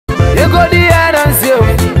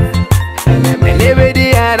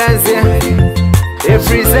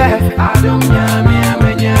Adom Nyame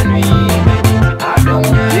Amenyanui Adom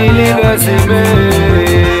Believers in me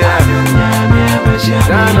Adom Nyame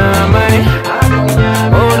Amenyanui Adom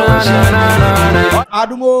Nyame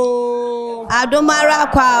Adumo Adomara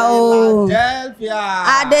kwao Philadelphia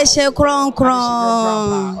Adeshe kron.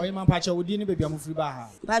 Oyima pacha udini bebi amufri baha.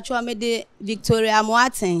 Pacha me de Victoria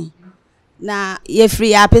Moaten na ye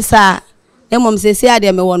free apesa emom sese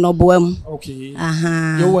ade me wono boam. Okay.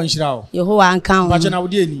 Aha. Yo wan shirawo. Yehowa anka. Pacha na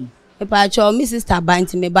udi eni. Pacha me sister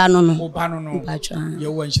Banti me ba no no. Mo ba no no. Pacha.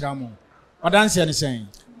 Yo wan shiramo. Odanse ne sen.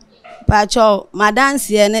 Pacha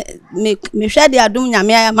madanse ne me hwede adom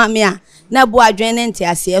nyame ayama me a na bo adwen ne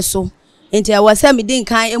ntiase so. Enti e wose me din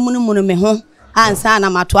kan emunumunu me ho ansa na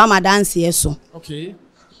mato amadanse so. Okay.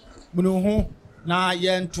 Munu ho na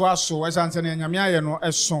ye ntoa so esanse na nyame aye no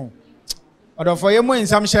eso. Odofo ye mo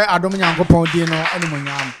nsam hye adom nyankopon din no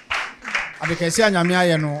animonyam. Abekese anyame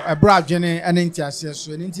aye no ebra adwene ene ntiase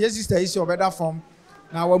so. Enti sister isi obeda form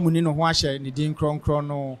na wamuni no ho ahye ne din kronkron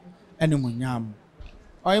no animonyam.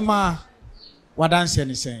 Oyima wadanse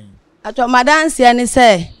ne sen. Ato madanse ne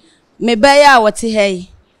se me beya wote hei.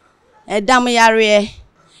 Edam yare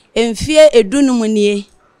emfie edunum nie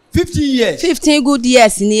 15 years 15 good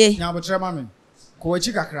years nie nya botre mame ko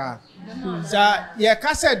wachi kakra sa ye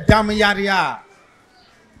ka se dam yare a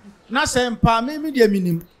na sempa me de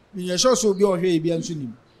minim me ye so bi ohwe bi anso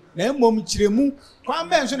nim na emom kiremu kwan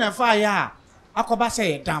be nso na fa ya akoba se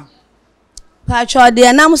ye dam pacho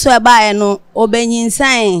de nam so eba ye no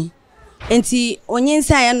obenyinsan enti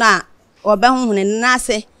onyinsan ye na obehunhune na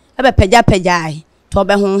ase ebe pagya to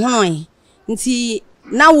be honhono nti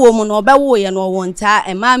na wo mu no obewo ye no wonta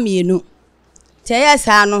ema mienu te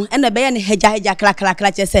yesa no ena be ye ne hagya krakrakra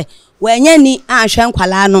chese wanya ni anhwe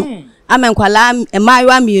nkwala no amenkwala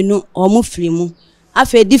emayo mienu omu firi mu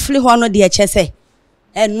afa difri ho no de chese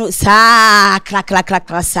enu saa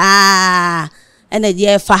krakrakra saa ena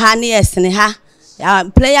je fa ha ne yesne ha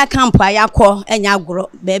player camp ayakọ enya agoro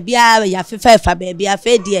be bia ya fefa be bia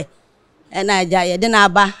fe die ena ja ye de na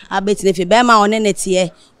aba abetine fi be ma one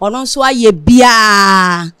netie ono nso aye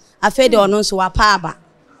bia afede ono nso wapa aba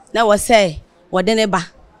na wo say wo de ne ba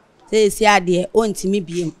say si ade ontimi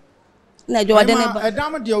biem na je wo de ne ba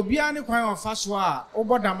edam de obia ne kwan ofa so a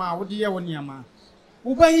obodam a wo de ye wo niama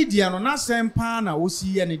wo ba hi die no na sempa na wo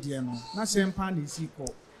si ye ne die no na sempa na isi ko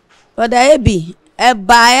oda ebi e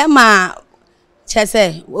ba e ma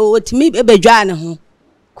chese otimi ebedwa ne ho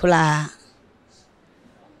kula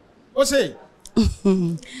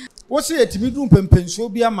Wose etimi dum pempenso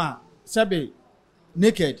bi ama sebe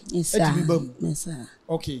naked etimi bam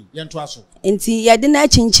okay yento aso enti ye de na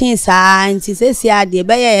chinchin saa enti sesi ade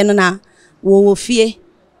be ye no na wo fie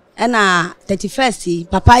na 31st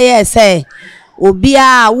papa ye say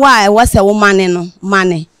obia wa e wose wo mane no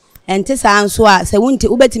mane enti saa nso a se wunti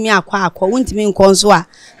ubetimi akwa wuntimi nko nso a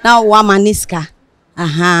na wo amaniska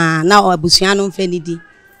aha na obusuan no mfenidi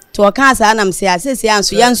to kan sa na mse asese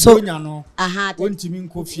anso yenso aha wontimi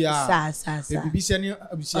nkofia sa bibise ne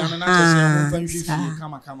abusia no na chese mo fanhwehwie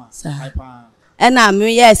kama hyper ena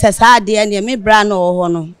me yes sa ade ne me bra no ho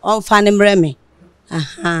no onfa ne mre me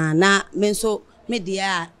aha na me nso me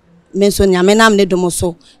dia me nso nyame nam ne dom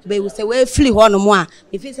so be we se we fli ho no mo a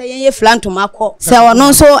ifi se yen ye flantom akọ se ono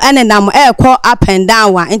nso ene nam ekọ up and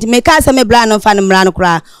down wa enti me ka se me bra no fa ne mra no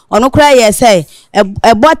kra ono kra ye se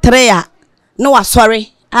ebo tre a no wa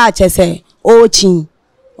sorry a chese o chin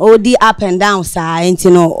o di up and down sa enti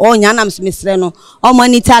no o nya nam smesre no o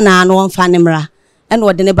monitor na no onfa ne mra ene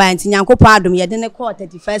wo de ne ba enti nyankopon adom ye de ne call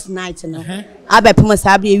 31st night no abepem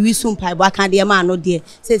sa bia wisu mpai bo aka de ma no de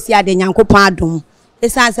sesi ade nyankopon adom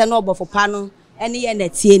esanse no obofo pa no ene ye na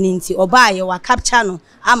tie ni nti oba ye wa capture no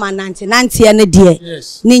ama nante ne de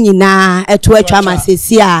ni nyina eto atwa ma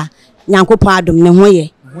sesi a nyankopon adom ne ho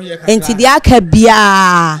ye enti de aka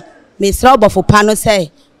bia mesra obofo pa no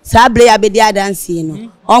say sabre ya bedi adanse no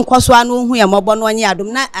onkoso anu hu ye mobo no onye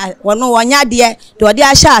adom na wono wonya de de ode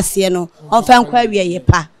ahya ase no onfa nkwa awie ye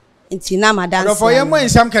pa nti na madanse for ye mo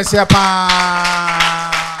nsam kese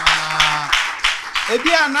pa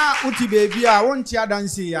ebia na uti bebi a wonti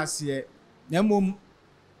adanse ase na mom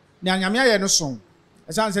na nyame aye no so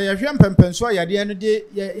esanse ye hwe mpempenso ye de no de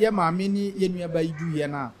ye maame ni ye nua ba idu ye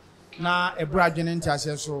na ebra adwene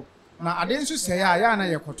ntiase so na ade nso sey a ya na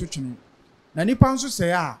ye kototwene na nipa nso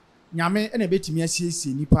sey a nyame ene betimi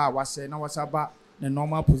asiesie nipa a wase na wasaba na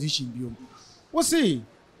normal position biom wo see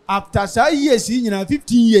after say years nyina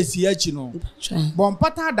 15 years yachi no bon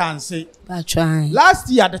pata dance last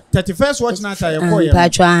year the 31st watch night I call you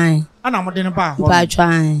ana mo de ne ba ho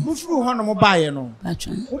mo furu ho no mo ba ye no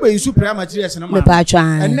wo be use prayer materials no ma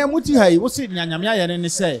enne muti hai wo see nyame aye ne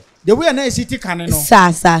say the way na city can no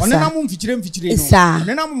sa onena mu mfichire no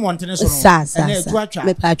onena mu montene so no ene etu atwa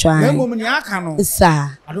me patwa na mo ni aka no sa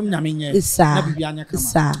adom nyame nye na bibia anya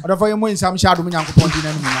kama odofo yemo nsam sha adom nyankopon di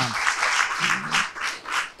na no nyam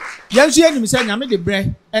yansu enim se nyame de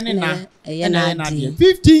bre ene na na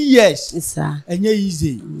 15 years sa enye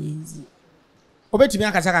easy obetimi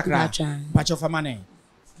akasa kakra pacho famane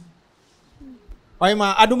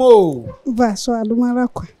oyima adumo ba so adumara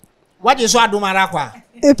kwa what is so adumara kwa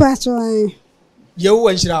e pacho ai yewu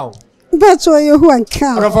wanshirawo ba so yehu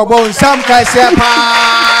anka odofo bo nsam ka se pa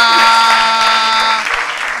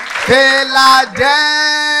Philadelphia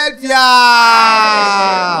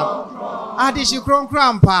adishi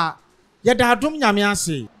kronkrampa yeda adum nyame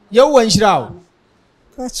ase yewu wanshirawo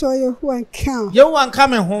ba so yehu anka yewu anka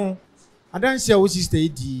me ho adanse wo sister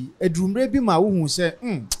edi edrumre bi ma wo hu se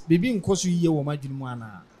bibi nkoso yiye wo madwunu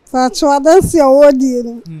ana ba so adanse wo di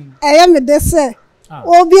no eye me de se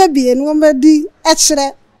obi abie no madi e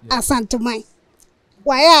kire asantoman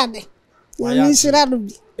wayade ni shira do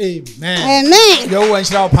bi amen yewu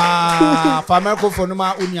wanshirawo pa fa microphone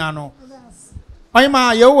ma unia no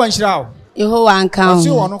oyima yewu wanshirawo Yehowa anka o se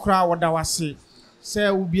wono kra woda wase se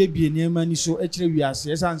wo biebie niam ani so e kire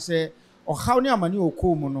wiase esan se ohaw ne amane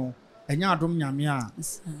okom no enya adom nyame a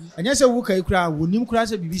enya se wo kai kura wonim kura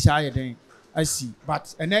se bibi sa ayeden asi but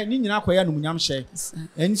ene ni nyina koya no munyam hye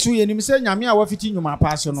ensu yenim se nyame a wafiti nyuma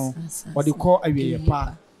paase no wode ko awieye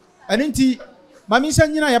pa ene nti mami sa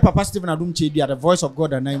nyina ya papa Stephen Adom Kyei-Duah the voice of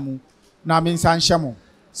God anaimu na me nsa nhye mo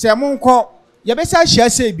se mo nko ye be sa hye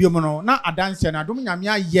se biom no na adanse na adom nyame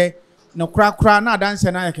aye no kura na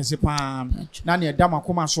adanse na yakese pa na ne da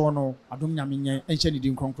makoma so no adom nyame nye enhye ne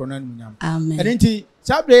din kronkron na munyam amen ene nti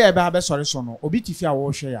sabre ya ba be sori so no obi tifi a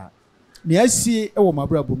wo hwe ya ne asie e wo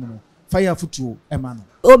mabra bom no fire futuo e ma no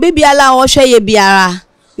obi biala wo hwe ye biara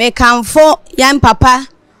me kanfo yan papa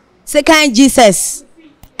second Jesus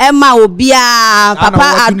Emma obia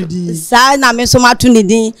papa sa na me so matu ni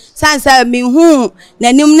din sansa me hu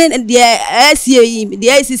nanim ne de asie yi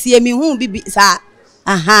de asisi me hu bibi sa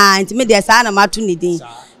nti me de sa na matu ni din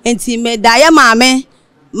nti me da ya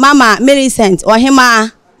mama Millicent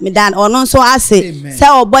ohima me dan ono so ase se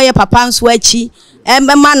oboye papa nso achi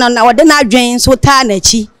emma no na wode na adwen so ta na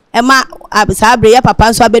achi emma abisabre ya papa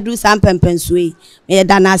nso abedu sampempenso yi me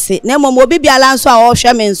dan ase na mom obi biala nso a wo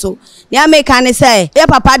hwe me nso ya me kan ne se ya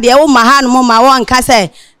papa de wo maha no mo ma won ka se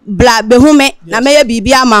bla behume na me ya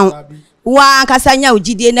bibia ma wa kasa nya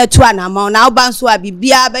ogidie na tu anama na wo ba nso a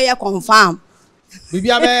bibia be ye confirm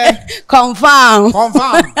bibia be confirm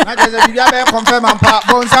na je bibia be confirm ampa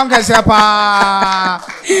bon sam ka se pa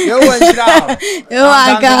yo wanjira yo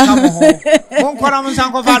aga mon kora mon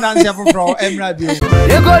sam ko fa dance foforo emra bi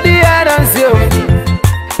you go the dance you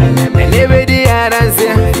elebe the dance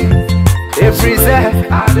every say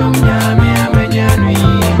adom nyame amenyanwi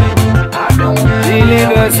adom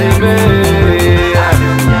believersworshipcentre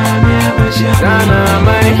adom nyame ameshana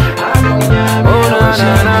mai adom nyame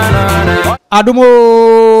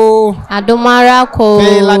Adomara ko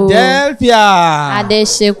Philadelphia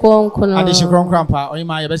adehye kronkrampa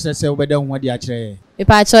oyima ye be se obeda hu ade a kire me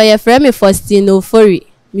pa cho ye frɛ me Faustino Fori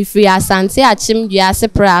me free asante achim duase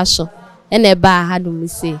praso ene ba hadum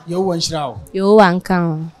se yo wanhirawo yo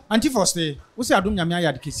wanka anti Fausti wo se adom nyame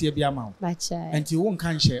ayade kesie bia ma wo bacha anti wo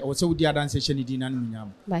nka nhye wo se wo di adanse hye ne din na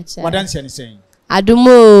nyam bacha wadanse ne sen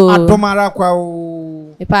Adomara kwa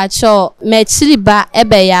o me pa cho me chiliba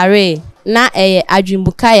ebe yare na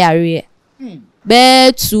adwimbuka yare be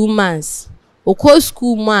 2 months okọ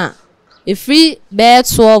school ma free be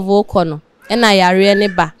 12 okono na yare ne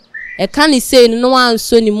ba e kan say no wan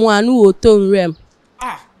so ni mu anu oton rem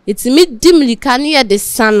itimi dimlika ne ye de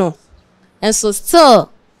sano and so still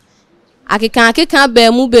akeka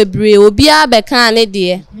ba mu bebre obi a be kan ne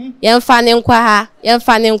de yemfa ne nkwa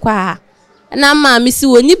ha na ma mi si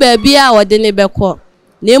woni ba bia wode ne bekọ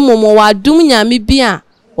na emomo wadum nyame bia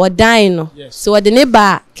odan no so wode ne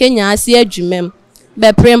ba Kenya ase adwumem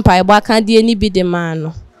be prempa eba kan de ni bi de man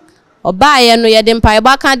no oba ye no ye de mpa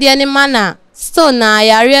eba kan de ni mana still na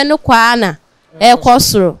yare no kwa na e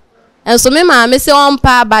kosoro enso me ma me se on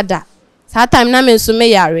pa abada sa time na me nso me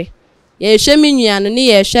yare ye hwe me nua no ne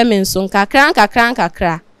ye hwe me nso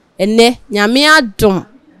nkakra enne nyame adom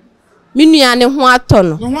me nua ne ho atọ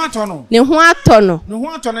no ne ho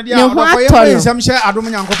atọ dia odokoye nsem hye adom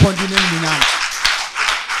nyankopon di ne nyina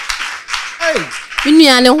me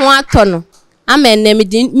nua ne ho atọ no amen ne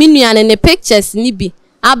me nua ne pictures ni bi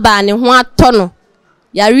aba ne ho atọ no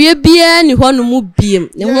yare bia ni ho no mu biem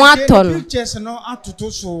ne ho atọ no pictures no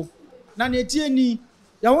atoto so na ne tie ni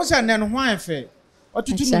ya wo se ne no ho ayefe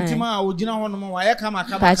otutu ntima a ogina ho no wa ye kama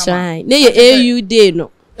ne ye AU day no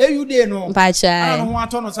You dey no. Mpachai. Ano ho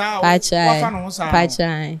ato no sa. Mpachai. Wafa no ho sa.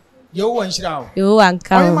 Mpachai. Ye wo wanhira o. Yo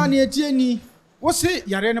anka. Oy ma na etie ni. Wo se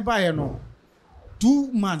yare ne ba ye no. 2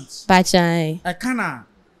 months. Mpachai. E kana.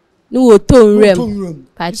 No wo tonwrem.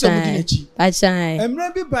 Mpachai. Mpachai. Emre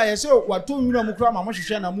bi ba ye se wa tonwrem kura ma mo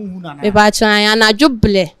hwehwe na mu hu na na. Mpachai anadwo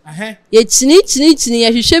ble. Ye chini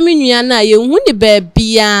ye hwehwe me nua na ye hu ni ba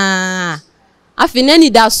bia. Afi na ni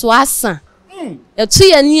da so asa. Etu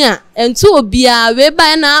ye ni a entu obia we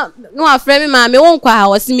ba na no afre me ma me won kwa ha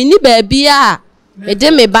wose me ni ba bia. Me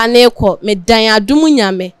de me ba na ekọ me dan adum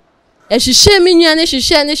nyame. Ehwehwe me nua ne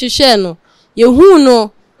hwehwe no. Ye hu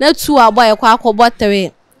no na tu abo ye kwa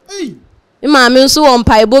akọbọtere. Ma me nso won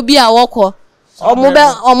paibo bi a wọkọ.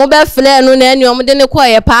 Omo be fle no na eni omo de ne kọ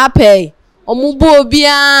ye paapai. Omo bo obi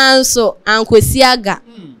anso ankwesi aga.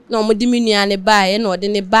 Na omo de me nua ne ba ye na ode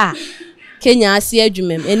ne ba. Kenya ase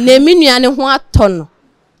adwumem. Enne me nua ne ho atọ no.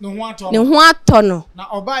 Ne ho atọ no. Na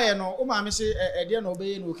oba ye no o ma me se ede na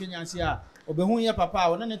obeye no Kenya ase a obehu ye papa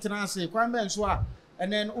o ne tena ase kwan be nso a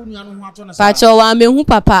ene no onua no ho atọ na sa. Pacho wa mehu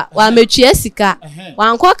papa, wa metue sika. Wa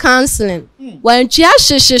anko counseling. Wa ntue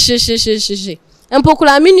hye.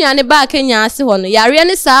 Empokura me nua ne ba Kenya ase ho no. Yare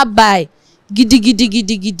ne sa bai.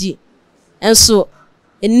 Gidi. Enso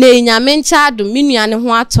enne nyame ncha adom me nua ne ho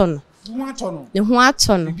atọ no. Ne ho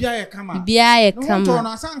atọ no. Bibia ye kama. No to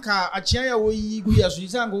na sanka achia ya wo yi gu ya so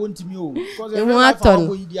isanka wontimi o. Ne ho atọ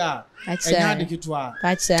no. Enya de kitwa.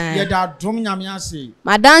 Ye da dom nyame ase.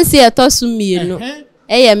 Madanse etosu mienu.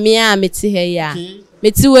 Eye me a meti he ya.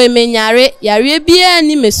 Meti we menyare, yare bia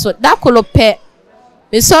ni meso. Dakolo pe.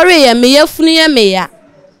 Me sorry ye me yefunu ye me ya.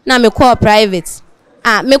 Na me call private.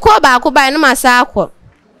 Me call ba ko ba no masa akọ.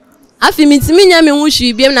 Afi mitimi nya me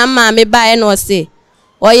hwehwi biem na ma me ba e no se.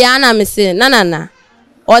 Oya na me se na.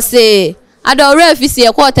 O se adore afisi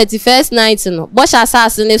e ko 31st night no. Bo sha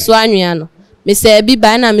asase ne so anwea no. Me se bi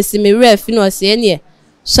ba na me se me refi no se ene.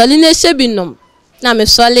 Soli ne shebinom. Na me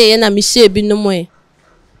sole ye na me shebinom e.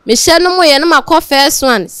 Me she no mo ye na makọ first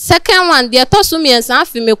one, second one de to so me ensan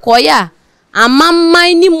afi me koya.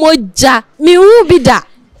 Amamman ni moja. Me hu bi da.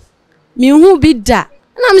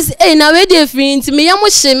 Na me say na we dey free nti me yam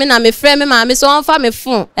hye me na me frɛ me ma me so on fa me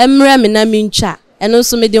phone emre me na me ntwa eno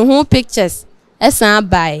so me de hu pictures esan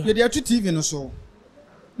bai ye dey to TV no so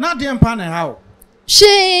na dey mpa na how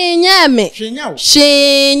hye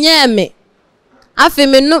me afi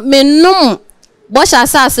me num bo sha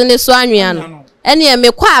asase ne so anwea no ene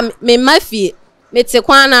me kwa me mafie me te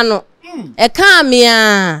kwana no e ka me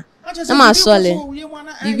a na ma sole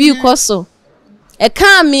bibi koso e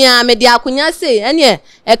ka me a me de akonya sei ene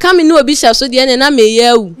e ka me no obi hye so de ene na me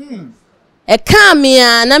yawu e ka me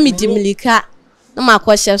a na me dimlika na ma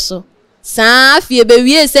kọ hye so saa afie be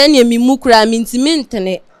wie se ene me mu kura me ntimi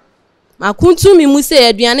ntene makuntu me mu sei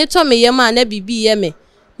aduane to me yem a na bibi ye me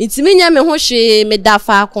ntimi nya me ho hwe me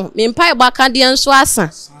dafa akọ me mpa ibaka de nso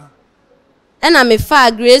asa ena me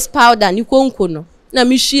fa grace powder ni konko no na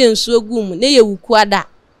me hwie nso agum na ye wuku ada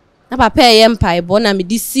na papa ye mpa ibo na me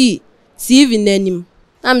di si TV nanim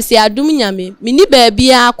na me se adom nyame me ni ba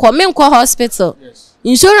bia akọ me nko hospital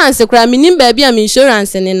insurance kura me ni ba bia me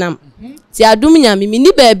insurance ne nam ti adom nyame me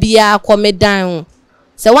ni ba bia akọ me dan ho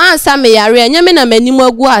se wansa me yare anya me na manim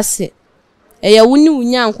agu ase eye woni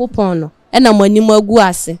wunya nkopon no ena manim agu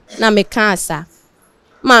ase na me ka asa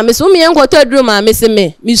ma me so me enkoto aduro ma me se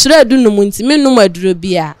me sura adunu mu nti me num aduro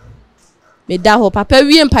bia me da ho papa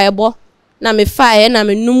wie mpaebo na me fa na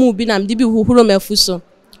me numu bi na me di bi huhuro mafu so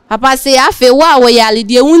papa se afi wa wo yale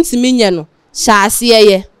de wunti me nye no sha ase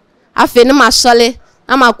ye afi ne ma sole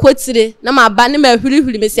na ma kotire na ma ba ne ma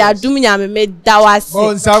hwirihwiri me se adum nya me da wase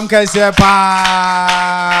bon sam kese pa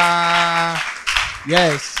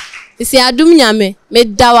yes se adum nya me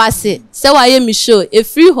da wase se wa ye mi show e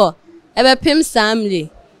free ho ebe pim samle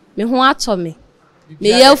me ho ato me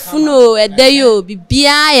yafuno edayo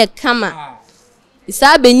bibia ye kama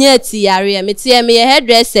isa benya ti yare me tie me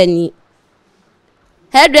hairdresser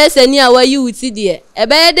ni a wa yi wuti de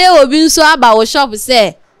ebe de obi nso aba wo shop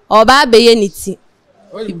se oba beye ni ti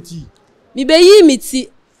mi beyi mi ti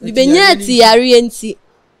mi benya ti yare nti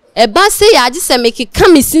eba se ya agi se me keka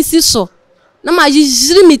me sisi so na ma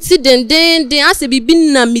yiri mi ti den ase bibi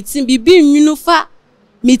na mi ti bibi nwunu fa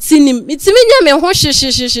mi nya me ho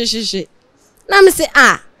hye na me se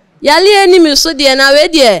yale ani mi so de na we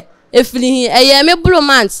de efili hi eye me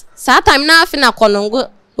bromant sa time na afi na konongo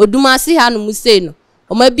odumase ha no musei no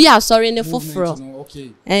o ma bi asori ne foforo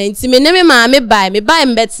nti me ne me ma me bai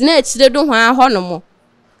mbeti na akire do ho a ho no mo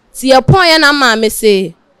ti ye pon ye na ma me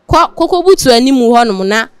se kokobutu ani mu ho no mo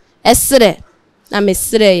na esere na me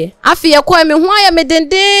sere ye afi ye ko me ho aye me den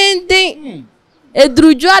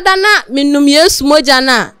edruju ada na menum Yesu moja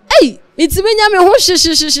na mitimi nya me ho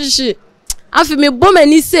hyehyehyehyehye afi me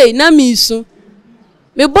bomani sei na misu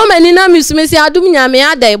me bomani na misu me si adom nyame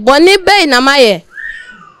adai boni bei na maye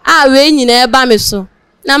a we nyina eba me so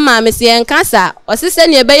na ma me si enkasa osese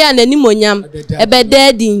ne ebe ya nani monyam ebe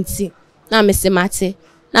dedi nti na me se mate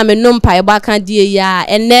na me no mpa eba kan die ya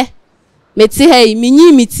enne meti hey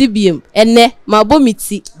minyi miti biem enne ma bo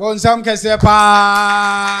miti bon sam kese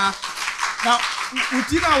pa na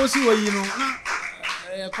utina wosi woyi no na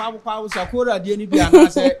kwa sakura die ni bia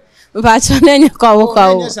na se pacha na nya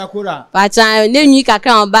kwa sakura pacha na nyi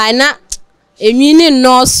kakra oba na enwi ni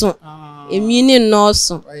nọọsụ enwi ni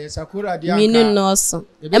nọọsụ sakura die enwi ni nọọsụ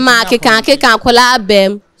e ma keka akola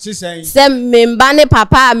abem se memba ne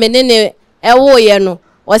papa me ne ewo ye no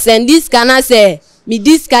o send this kana se mi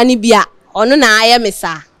this kan bia ono na aye me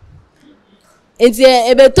sa enti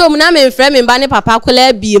ebetom na me mfrɛ memba ne papa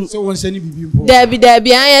akola biem so won se ni bibi mpo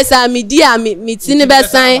debi anya sa mi di a mi ti ne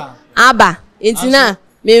besan aba enti na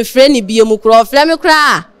me mfrɛ ni biem kro frɛ me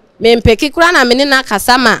kra me mpeke kra na me ne na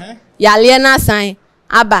kasama yale na san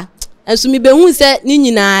aba enso mi behu se ni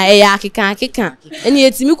nyina eya akeka eni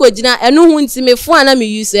etimi kogina enu hu ntimi fo ana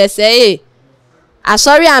me use ese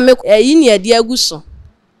asori ame yi ne ade aguso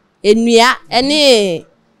enua ene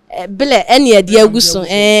bele ene ade aguso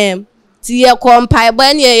ti ye kompai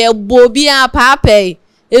ba ene ye bobi a paapai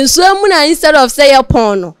enso mu na instead of say ye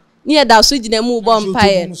pon no ni ye da so gina mu bo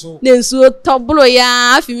mpai na enso toblo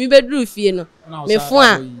ya afi mi beduru fie no me fo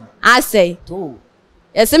a asai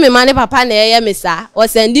ese me mane papa na ye me sa o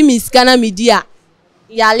sendi mi sika na mi dia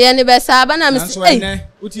yale ne be sa ba na me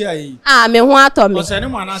uti ayi me ho ato me o sende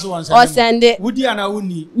mo anaso won o sende wudi ana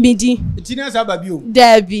wuni midi tina sa babi o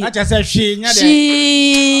dabi acha se hwe nya de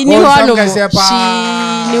shi ni ho no shi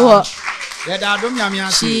ni ho ye da adom nyame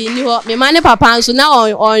ase shi ni ho me mane papa nso na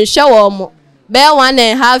on hwe wo mo be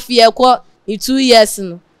 1.5 year ko 2 years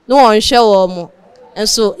no on hwe wo mo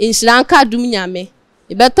enso insiranka dum nyame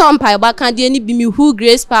ibeto mpa ba kan de ni bi mi hu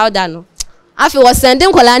grace powder no afi wo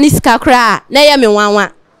sending kola ni sika kra na ye me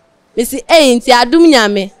wanwa me si nti adum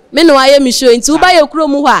nyame me no aye mi show nti uba ye kuro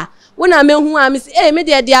mu ho a wona me hu a me si me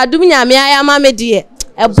de adum nyame aya ma me de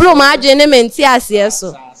e bro ma adwe ne me nti ase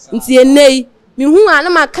so nti enei mi hu a na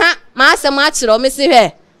maka ma asem a kire o me si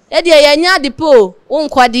hwe e de ye nya de po wo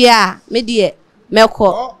nkode a me de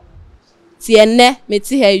mekọ ti enne me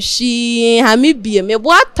ti ha hwi ha me bie me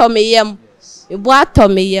bo ato me yem Ibu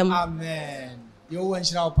atomi yem. Amen. Yo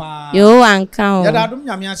wanshira pa. Yo anka o. Ya da dum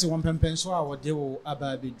nyame ase won pempenso a wode wo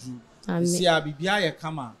aba bedu. Amen. Si a bibia ye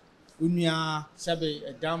kama. Onua sebe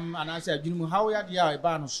edam anase adwunu hawo ya de a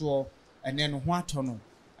eba no so ene no ho ato no.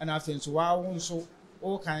 Ana afenso wa wo nso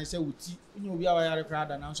o kan se wuti. Onye obi a wa yare kra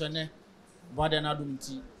da na nso ene bode na dum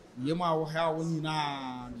ti. Yem a wo ha wo nyina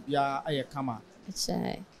bibia aye kama.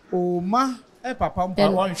 Achai. O ma papa mpa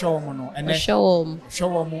won hwe wo mo no ene hwe wo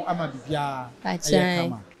mo ama bibia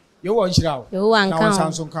kama yo won hira wo yo wan kan na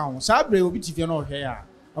sanso kan wo sabre obi tifie na ohwe a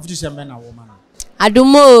afutu se me na wo ma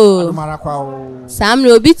adumara kwa o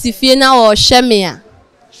samre obi tifie na wo hwe me a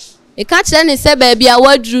e ka kire ne se ba bia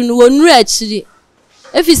wadru no wonuru akiri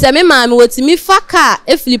efi se me maame wotimi faka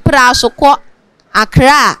efili pra so ko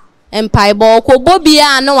akra empai bo ko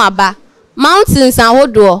bobia na waba mountains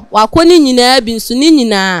ahodo wakoni nyina bi nsu ni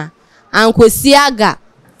nyina ankosi aga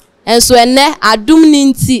enso enne adum ni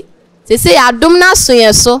nti sese adum na so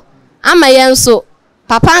yeso ama yenso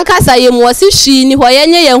papa nkasa yem wosi hwi ni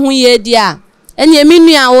hoyenye ye hu ye dia enye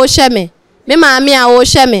minu a wo hwe me maame a wo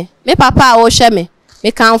hwe me papa a wo hwe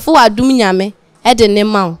me kanfo adum nyame e de ne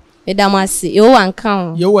ma me damase yo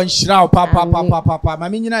wanka yo wan hira papa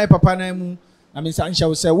mame nyina e papa na mu na me san hye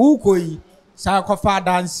wo se wo koyi sa kofa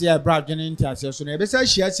dance ya bra dwene ntiase so na ebe sa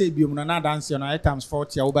hia se biom na dance na times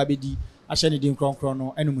 40 ya wo ba bedi a hye ne din kronkron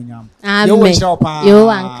no enu munyam yo wo hira pa yo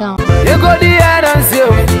wanka you go di dance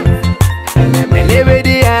yo me lebe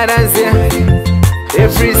di dance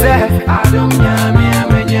every say adom nyame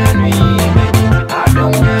amenyanui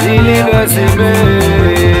adom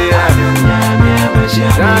believersworshipcentre adom nyame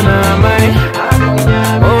amashana mai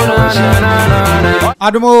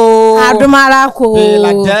Adumara ko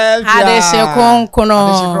Adeshe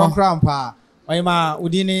konkono pa oyima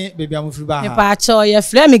udini baby amufiri ba ha me pa cho ye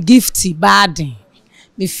frɛ me gift baden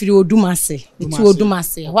me firi odumase ti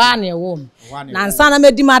odumase hwa na ewo na nsa na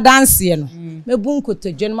medi ma dance no me bu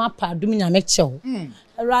nkotodwe no ma pa adum nya me kyew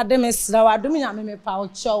awurade me sra wa adum nya me pa o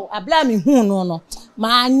kyew abla me hu no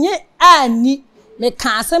ma anye ani me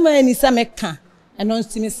ka asema ani se me ka eno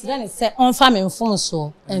ntimi sra ne se onfa me mfom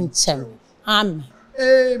so enkyem amen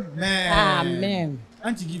amen amen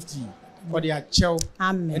anti gifty for the achel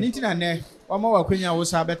amen anything na ne Omo wa kwenya wo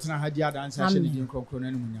sa betena ha di adanse ahye ne din krokro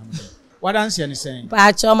na nemu nyam. Wa danse ne sen.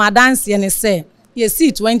 Pa cho ma danse ne se. Ye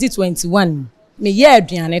see 2021 me ye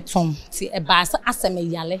aduane tom ti e ba aseme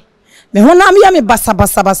yale. Me honam ya me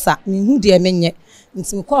basa me hu de menye.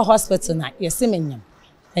 Nti me call hospital na ye se menyam.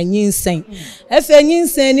 Anyinsen. Efe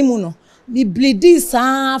anyinsen ni mu no. Me bleed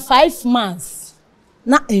sa 5 months.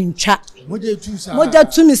 Na encha. Moja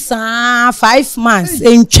tu mi sa 5 months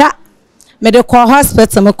encha. Me de call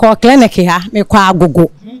hospital, me call clinic ha, me call agogo.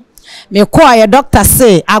 Me call your doctor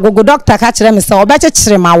say, agogo doctor ka kire me say obeche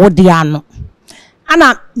kire ma wodi ano.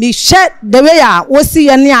 Ana me share the way ya wo si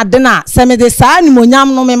ye ne ade na se me de sa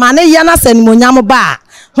nimonyam no me ma ne ye na se nimonyam ba.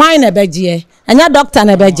 Hwan na beje? Anya doctor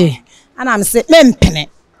na beje. Ana me say me mpene.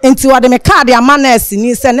 Enti wode me card ya ma nurse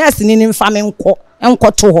ni se nurse ni mfa me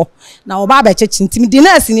nko to ho. Na oba beche nti me di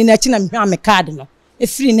nurse ni na chi na me hwa me card no. E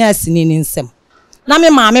free nurse ni nsem. Na me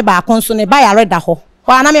maame ba konso ne ba yare da ho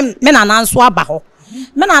ho na me na nanso aba ho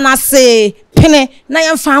me na na se pene na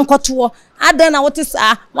ye mfa nkoto adan na wote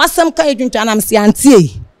sa wasem ka edwuntwa na me se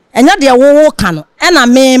antie enya de wo ka no e na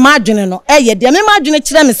me madwene no eye de me madwene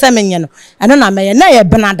kire me se menye no eno na me ye na ye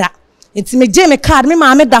benada enti me je me card me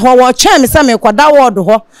maame da ho wo twen me se me koda word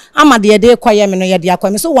ho ama de koye me no ye de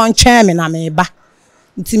akwa me so won twen me na me ba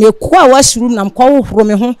nti me kwa washroom na mkwa wohoro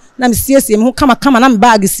me ho na me siesie me ho kama na me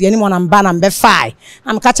bag sie ni mo na mba na mbe fai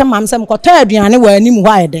na me ka cha mam se me kota aduane wa anim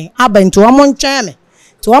ho ayeden aba nti wo mo ntwen me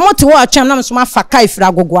ti wo mo ti wo atwen na me so ma faka ifira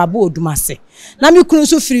agogo aba odumase na me kunu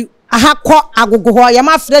so firi aha kɔ agogo ho ye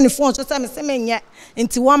ma frɛ ni phone so se me nye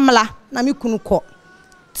nti wo mla na me kunu kɔ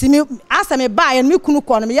ti me asa me ba ye me kunu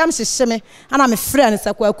kɔ no me yam hyehye me ana me frɛ ni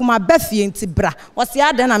se kwa kuma ba fie nti bra wo se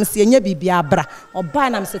adan na me se nye bibia bra oba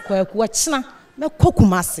na me se kwa ku china me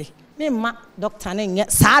kokumase me ma doctor ne nye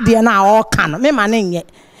saade na o ka no me ma ne nye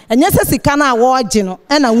enye se sika na wo gye no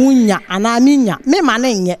e na wunya ana minya me ma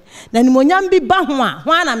ne nye na nimonyam bi ba ho a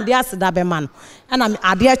ho ana me de aseda be ma no ana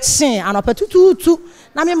ade kyen anopetututu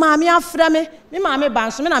na me ma me afra me ma me ba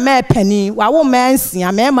nso me na me pani wa wo ma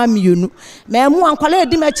nsia me ma mienu me mu ankwala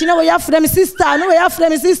edi ma chi na wo ya afra me sister no wo ya afra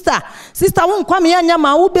me sister wo nkwa me anya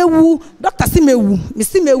ma wo bewu doctor si mewu me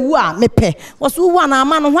si mewu a me pe wo so wo na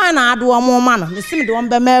ama no hwan na ade wo mo ma no me si me de wo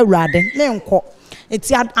be ma awurade me nko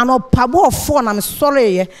eti anopabo ofo na me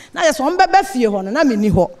sore ye na ye so wo be fie ho no na me ni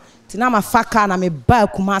ho ti na ma faka na me ba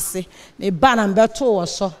kumase me ba na mbe to wo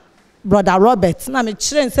so brother Robert na me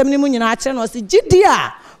kire nsem ni mu nyina kire no si gidi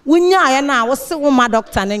a wunya ye na wo se wo ma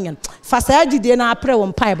doctor ne nyen fa sa gidi na apre wo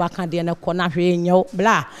mpai ba kan de ne ko na hwe nyew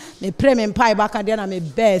bla me pre me mpai ba kan de na me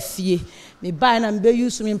ba fie me ba na me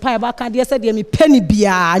use me mpai ba kan de se de me pani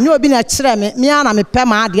bia nya obi na kire me ana me pe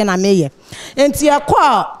ma de na me ye enti e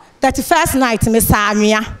ko 31st night me sa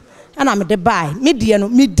anwea ana me de bai me de no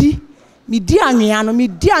me di anwea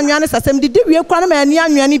no sasem de wie kwa na ma ani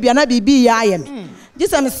anwea ni bia na bibi ya ye me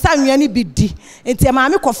Jesus me sanwea ni bidi enti ma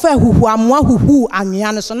me kofa huhu amoa huhu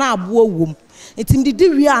anwea no so na abo wom enti me di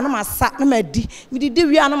wie na ma sa na ma di me di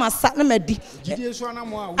wie na ma sa na ma di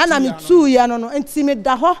ana me tu ye no enti me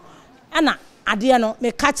da ho ana ade no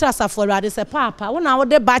me ka kira safo Awurade se papa wo na wo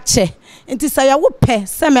de ba che enti sa ya wo pe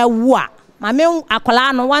se me wo a ma me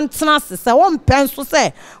akola no wan tena se wo mpen so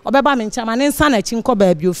se obeba me nchama ne nsa na chi nko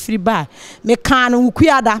ba bi ofiri ba me ka no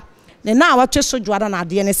ukuada ne na watwe so dwada na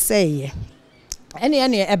ade ne seye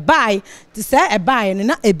ene e bai ti se e bai ne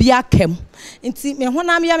na ebi akem nti me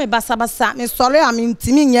honam ya me basabasa me sore a me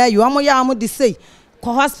ntimi nya yi omo ya mo de sei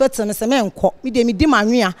ko hospital me se me nko me de me di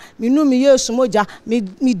manwea me nu me yesu moja me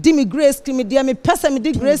di me grace me de me pesa me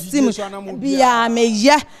di grace team bia me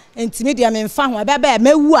ye nti me de me mfa ho bebe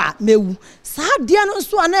mewu a mewu sa de no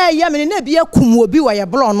so na ye me na bia kum obi wo ye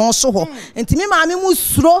blo no so ho nti me ma me mu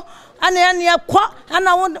suro ana ne kwa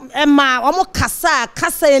ana wo ma omo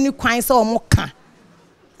kasa ye ni kwan se omo ka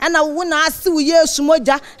ana wo na ase wo yesu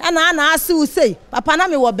moja ana ase wo sei papa na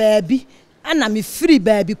me wo baabi ana me free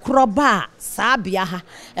baabi kroba sa bia ha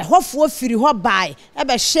ehofo firi ho bai e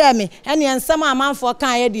be hye me ene ensam amanfo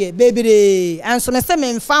kan ye de bebere enso me se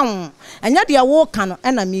me mfa ho enya de wo ka no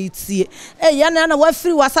ena me tie ye na wa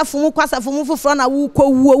firi wasafo mu kwasafo mu foforo na wo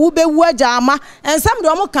kowu wo bewu agya ama ensam de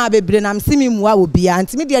o mo kan bebere na me se me muwa obia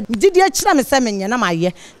ntimi de gidi akira me se me nya na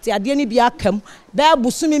maye ti ade ni bia kam ba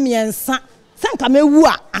busumi miensa sanka mewu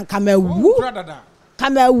a anka mewu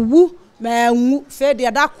kamawu manwu fe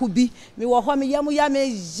de da kubi me wo ho me yamu ya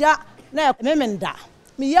me ja na memenda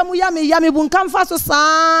me yamu ya me bunka mfa so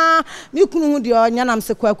saa me kunu hu de onya nam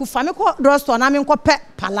se kwaku fa me ko drugstore na me nko pe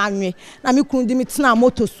palanwe na me kunu di me tena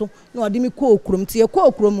moto so na odi me ko okrom tie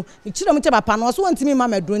ko okrom me kire mu te papa no so ntimi ma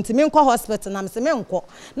medro ntimi nko hospital na me se me nko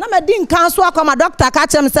na me di nkan so akoma doctor ka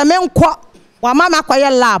chem se me nko wa mama koye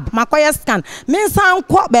lab makoye scan me san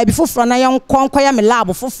ko baby foforo na ye nkon koye me lab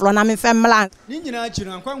foforo na me fe mla ni nyina achi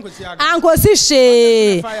no ankosi aga ankosi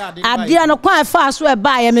she ade no kwan fa so e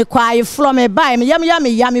ba ye me kwaye from me ba me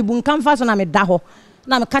yam bunkam fa so na me da ho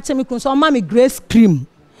na me kache me kun so ma me grace cream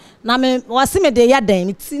na me wase me de ya dan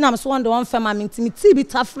me ti na me so won de won fa ma me ti bi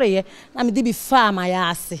tafre ye na me de bi fa ma ya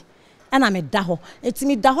ase na me da ho eti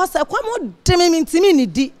me da ho se kwa mo de me ti me ni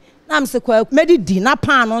di na me se kwa medi di na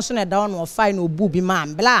pan no so na da no fa na obu bi ma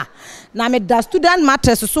mbla na me da student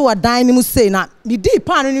mattress so wa dan ni mu sei na me di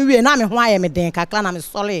pan no wie na me ho aye me den kakla na me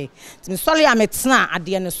sole ti me sole a me tena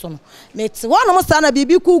ade ne so no me ti wono mo sa na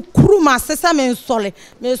bibi ku kuruma sesa me sole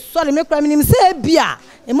me kwa me nim se bia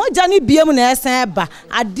e moja ni bia mu na esen ba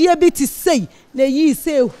ade bi ti sei na yi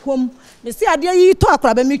se hom me se ade yi to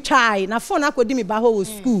akora ba me twai na phone akodi me ba ho wo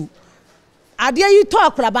school ade yi to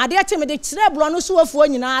akora ba ade che me de kire blo no so wofuo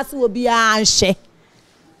nyina ase obi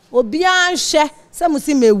anhye se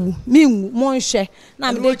musi mewu minwu mo nhye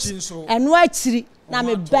na me de eno akiri na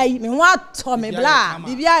me bai me ho ato me bla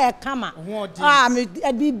bibia ye kama me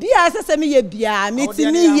bibia se me ye bia me ti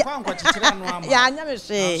ni ya anya me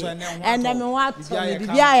hwe ene me ho ato me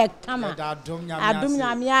bibia ye kama adom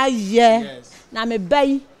nyame aye na me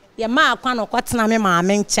bai ye ma akwa no kwatena me ma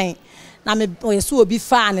me nchen na me yeso obi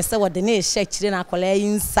fa ne se wode na ehye kire na akola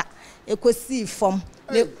yinsa ekosi fom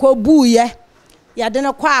ne kobu ye ya de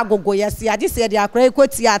ne kwa agogo yesi ya gise de akora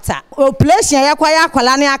ekoti ata operation ya kwa ya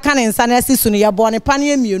akola ne aka ne nsa na asisu ne ye bo ne pa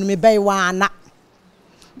ne emienu me bai wana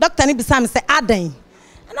doctor ni bisa me se adan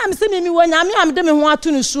na me se me wonya me am de me ho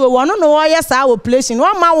ato ne suo wono no wo ye sa operation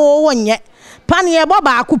wo ma wo wonye pa ne ye bo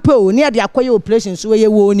ba akupe o ne de akoye operation suo ye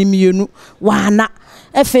wo ni mienu wana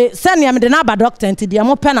efe sani am de na ba doctor nti de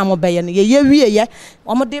mo pe na mo beye ne ye wie ye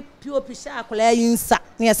o mo de pop sha akola yinsa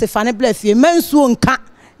ne ye se fa ne bla fie mansuo nka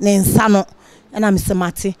ne nsa no na me se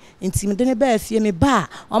mate nti me de ne ba fie me ba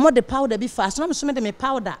o mo de powder bi fa so na me so me de me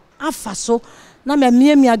powder afa so na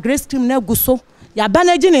me mia grace cream na gu so ya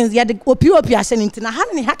banaji ne ya de opi ahye ne nti na ha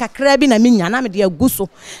ne ha kakra bi na me nya na me de gu so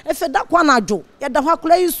efe da kwa na jo ya da hwa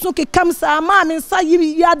akola yisu ke kam sa ma me nsa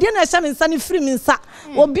ya de na hye me nsa ne free me nsa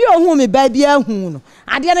obi ohun me ba bi ahun no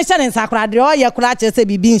ade ne hye ne nsa akora de o ye kora che se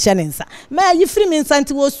bibi nhye ne nsa ma yi free me nsa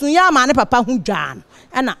nti wo sun ya ma ne papa hu dwa no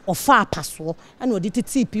ana ofa apaso ana odi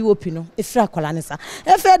titi pop no efira akola ne sa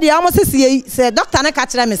efe de amo se doctor ne ka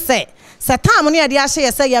kire me se tam ne de ahye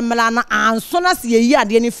ye se ye mela na anso na se yi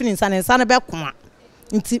ade ne free nsa ne be kwa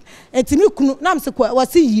nti mi kunu na mse kwa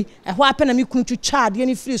wasi yi ehwa apena mi kunu twitwa ade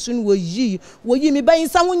ne free so no wo yi mi ban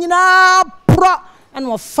nsa ho nyina pro and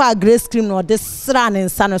wo fa grace cream no de sra ne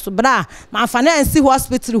nsa no so bra ma fa na nsi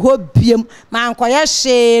hospital ho biem ma nkoye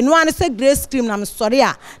hye no ane se grace cream na me sori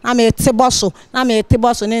a na me tebo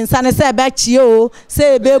so ne nsa ne se be chie o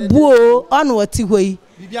se be bu o ono wati hoyi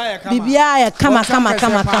bibia ya kama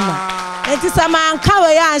enti sama nka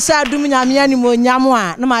we ya ansha adum nyame ani mo nyamo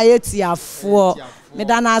a na ma yeti afo me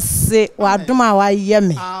dana se wa aduma wa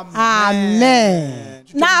yeme amen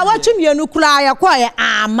na watchum yenu kula ya kwa ya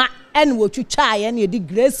ama en wo twitwa ya na di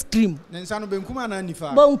grace cream nensa no benkum ana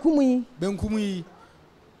nifa benkum yi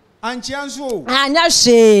anchi anso anya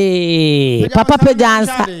she papa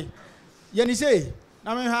pejansa yeni say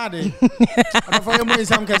na me hade afa ye mo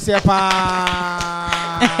insam kese pa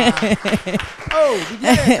oh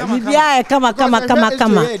bibia kama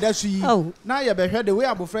oh na ye be hwede we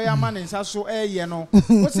abofra ya ma nensa so ye no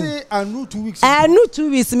wo say anu 2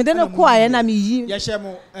 weeks me de no ko aye na me yi ye hye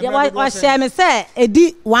mo wa hye me say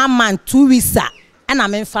edi 1 month 2 weeks ana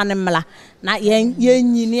me mfa ne mla na ye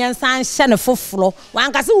nyini ensan hye ne foforo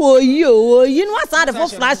wankase wo yi no asan de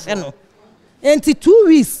foforo hye no enti 2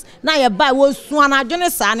 weeks na ye ba wo su ana adwene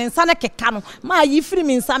sa ne nsa ne keka no ma yi firi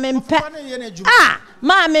mi nsa me mpe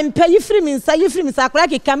ma me mpe yi firi mi nsa akora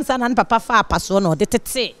keka mi sa na papa fa apaso na ode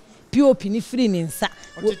tete pop ni firi mi nsa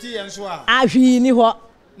otiti ye nso a ahwi ni ho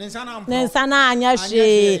ne nsa na anya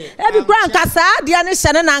hwe ebi kura nka sa de ne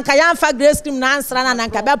hye ne na nka ya mfa grace cream na ansra na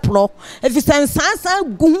nka be pro efi sansan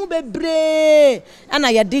guhu bebre ana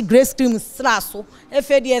ye de grace cream sra so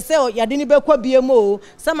efe de se ya de ni be kwa biemo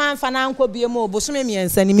se ma mfa na nkwa biemo bosume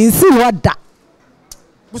miensa ni minsi hoda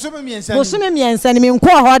bosume miensa ni min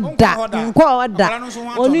kwa hoda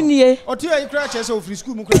onu nie oti ayi kura che se ofri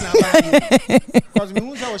school mu kura na ba because me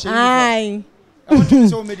hu se wo she ai I want to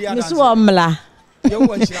so media dance so omla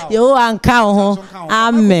yo anka ho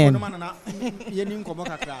amen yeni nkomo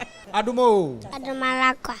kakra adumo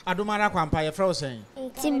adumarakwa mpa ye fro sen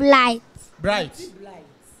ti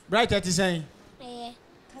bright eti sen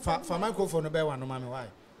fa microphone be wa no mame why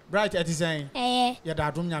bright eti sen ye da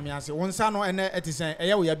adum nyame ase won sa no ene eti sen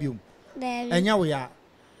eye wo ya biom enya wo ya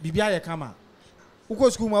bibia ye kama Uko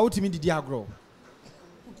school ma utimi didi agro.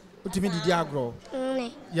 Utimi didi agro.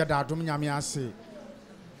 Ya da Adom nyame ase.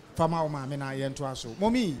 Fama o ma me na ye nto aso.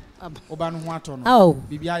 Mommy, oba no ho ato no.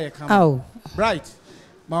 Bibia ye kam. Bright.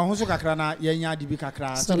 Ma ho so kakra na ye nya dibi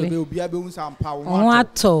kakra. So be obi a be unsa ampa wo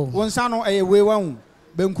ato. Wonsa no eye we wan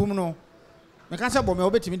benkum no. Me ka se bo me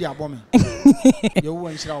obetimi di abo me. Ye wo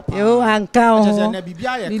anhira opa. Ye wo anka ho.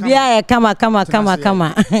 Bibia ye kama.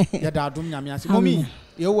 Ya da Adom nyame ase. Mommy,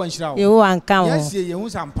 ye wo anhira ho. Ye wo anka ho. Yes ye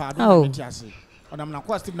unsa ampa do me ti ase. Onam na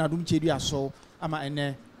kwa stephenadomkyeiduah so ama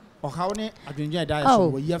ene okawo ne adwenje da so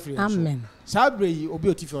wo yi afre so. Amen. Sabre yi obi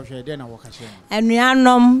otifi ohwe de na wo ka che.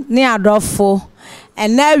 Enuanom ne adofo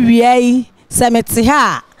ena wiai semete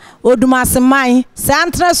ha odumaseman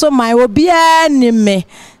santre so man obi ani me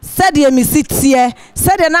sede mi sitie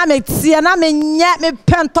sede na me tie na me nye me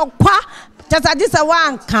pentokwa tataji se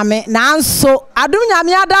wan kame nanso Adom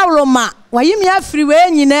nyame adawroma wayimi afiri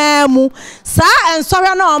we nyina mu sa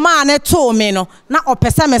ensori na o ma ne to me no na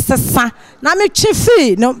opese me sesa na me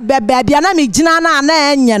twifi no bebia na me gina na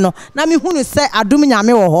enye no na me hunu se Adom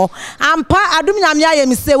nyame wo ho ampa Adom nyame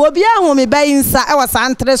ayemi se obi ahu me bayinsa e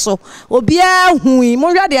wasantre so obi ahu mo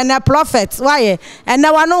hwe de na prophet waye ene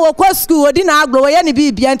wano wo kwa school odi na agro ye ne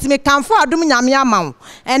bibia ntime kanfo Adom nyame amawo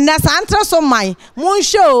ene santre so man mo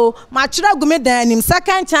show ma kira gume dan nim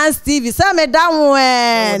second chance TV se me dawo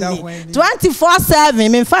 24/7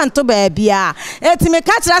 me fanto baabia etime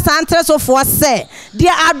ka kira santre so for se de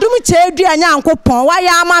Adom Kyei-Duah nyankopon wa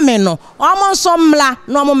ya ama me no omo nso mla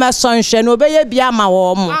no omo meso nhwe no obeye bia ma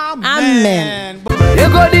wo mo amen You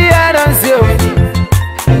go the dance you.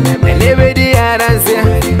 Me live the dance.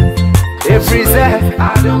 Every say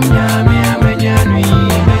Adom nyame amenyanwi.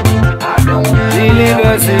 Adom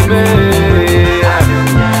believersworshipcentre. Adom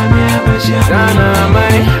nyame ameshana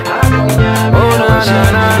mai.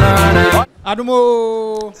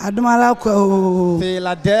 Adom alakwa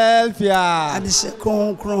Philadelphia. adishe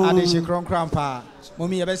kronkron Pa.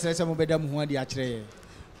 Mommy ye best say mo beda mu ho ade a kire.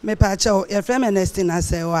 me pa che ye frame Ernestine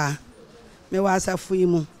asewa me wa asafo yi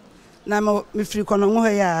mu na me free konongo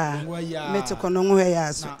ya me te konongo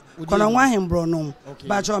ya so konongo ahembro no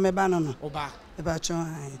ba che me ba no oba me ba che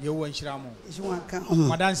ye wo nhira mo ji wan ka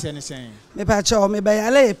madanse ne sen me pa che me ba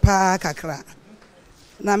yale pa kakra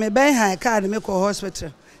na me ben ha card me ko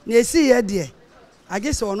hospital na esi ye de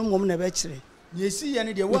age se ono mom na be kire na esi ye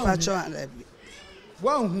ne de wa pa che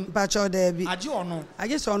hu pa che da bi age ono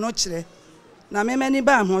age se ono kire na me mani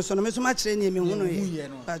ba ho so no me so ma kire ne me hu no ye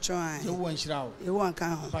pa che ye wo nhira o ye wo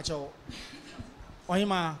anka ho pa che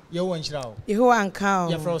ohima ye wo nhira o ye ho anka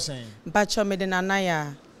ye fro sen pa che me de nana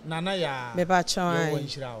ya me pa che ye wo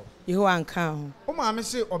nhira o ye ho anka ho o ma me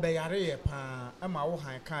se obeyare ye pa ama wo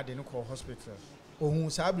han card ne ko hospital ohun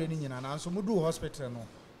sabre ni nyina na so mudu hospital no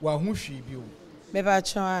wa hu hwi bi o me pa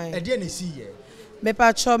che e de na si ye me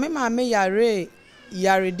pa che me ma me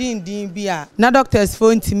yare din bi a na doctors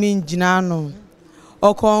phone timi ngina no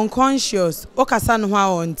o unconscious o kasa no ha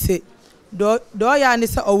onte do ya ne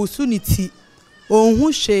se owusu ni ti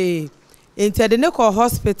onhu hwe enti de ne ko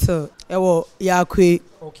hospital e wo yakwe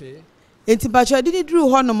okay enti pa che di dru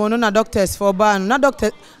ho no mo no na doctors for ba no na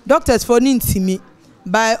doctors for ni ntimi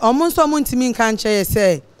by omonso mo ntimi nka nche ye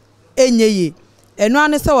se enyeye enu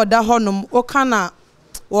ane se woda ho no o kana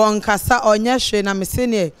won kasa onye hwe na mese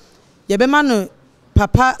ne ye be ma no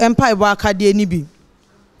papa empire bo akade ni bi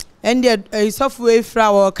ende isofu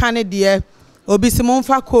efra wo kane de obisi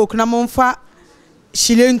momfa coke na momfa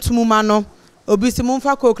shilentum ma no obisi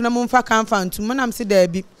momfa coke na momfa kamfa ntum na mse da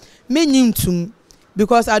bi menyi ntum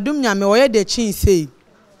because Adom nyame wo ye de chin sei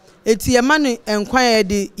eti ye ma no enkwan ye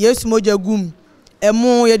de Yesu moja gum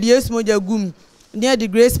emu ye de Yesu moja gum near the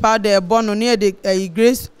grace powder bono near the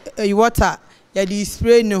grace water ye de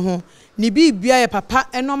spray ne ho ni bibia ye papa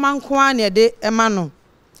enoma nko a ne de ema no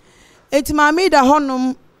eti ma me da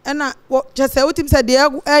honum ena chese utim se de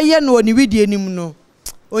eye no ni widie nim no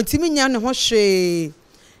ontimi nya ne ho hwe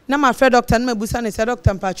na ma fre doctor na mabusa ne se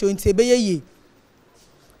doctor mpacho nti be ye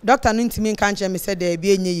doctor no ntimi nka nche me se de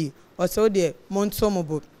be enye yi o so de monto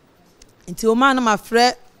mobo nti o ma na ma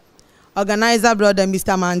fre organizer brother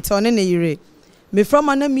Mr. Mantone ne yire me from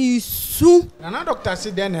na mi su na doctor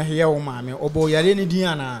si den na here o ma me obo yare ni din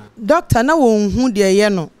ana doctor na wo hu de ye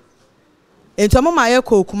no enti mo ma ye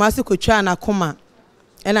ko kumase ko twa na koma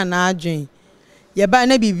ena na adwen ye ba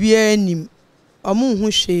na bibia anim omo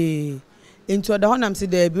hu hwe enti oda honam se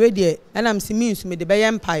da bi we de ena mse mi nsu me de be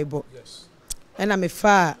ye mpaibo yes ena me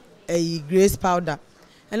fa grace powder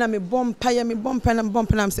ena me bompa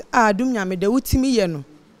na mse Adom nyame da wutimi ye no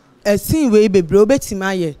esin we bebre obetima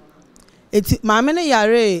aye enti maame ne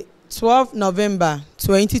yare 12 November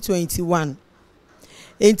 2021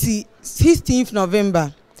 enti 16th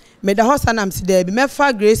November me da hosa nam si there be me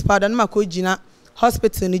fa grace powder na makogina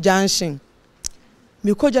hospital ni junction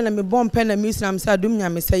me koja na me bom pen na me nam sa dum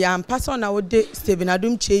nya me say ya ampa so na wo de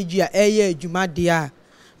Adom Kyei-Duah eye adwuma de a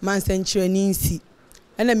man senkyerani nsi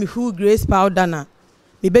ena me hu grace powder na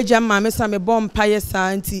me beja ma me sa me bom paye sa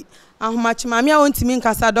anti ahomachi ma me a wontimi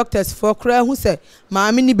nkasa doctors for kra hu se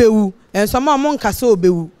ma me ni bewu enso ma mo nkasa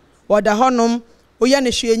obewu woda honom oye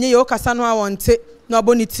ne hwenye ye okasa no a wonte na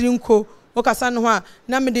oboni tirinko okasa no a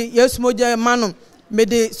na me de yesu moja manom me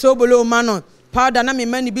de sobolo manom powder na me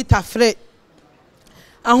mani bi tafre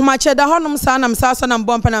ahomachi da honom sa na msa so na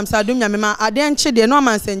mbom pa na msa dum nyame ma ade enche de no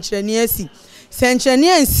man senkyerani asi senkyerani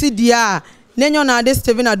ansi de a nenyo na ade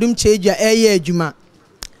Adom Kyei-Duah eye adwuma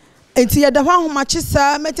enti ye da ahomachi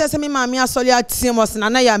sa metese me ma me asole atiem os na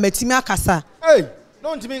na ya matimi akasa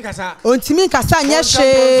no ntimi nkasa ontimi nkasa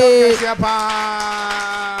nyehwe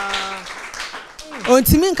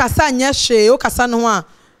ontimi nkasa nyehwe o kasa no a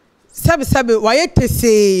sebe waye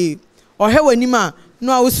tese ohe wanima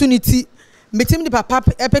no a wosuniti metim di papa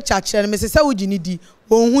picture kire me se wo gini di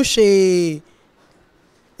won hu hwe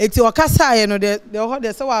eti wakasa ye no de ho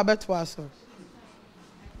de se wa beto aso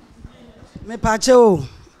me pache o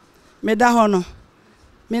me da ho no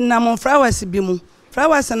me nam flowers bi mu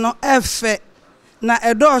flowers no efe na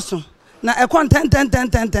edoso na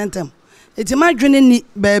ten eti madwene ni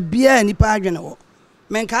ba bia ni pa adwene wo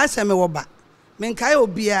men ka aseme wo ba men ka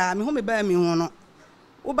obia me hu me ba me hu no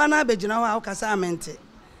wo ba na abegina ho a wo kasa amente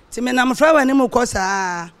ti me nam flower ni mu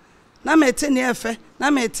kosa na mete ni efe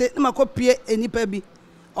na mete na makopie enipa bi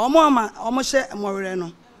omo hye mowere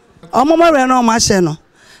no omo hye no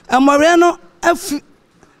amowere no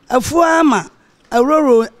afu ama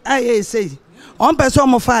aroro aye sei on person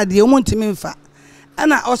mo fa de omo ntimi mfa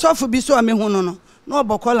ana osofo bi so me hu no na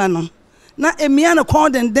obokola no na emia no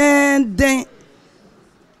kon den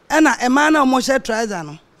ana ema na omo hye trouser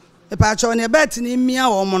no e pa cho ne bet ni emia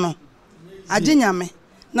wo mo no aginyame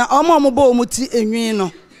na omo bo omo ti enwi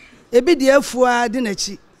no ebi de afua de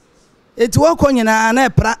nachi eti woko nyina na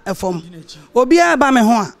epra efom obi aba me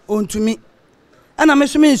ho a ontumi ana me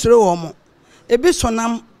so me nsuro wo mo ebi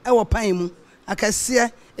sonam ewo pan mu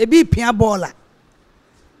akase ebi pia bola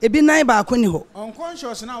ebi nan ba ko ni ho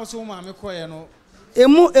unconscious na wo so ma me koye no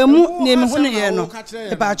emu ne me hu ne ye no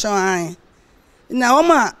e ba cho an na wo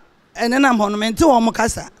ma enena ho no mente wo mo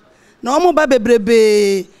kasa na wo mo ba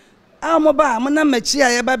bebrebe a mo ba mo na machi a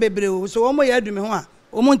ye ba bebre wo so wo mo ye adu me ho a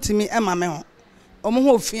wo mo ntimi e ma me ho wo mo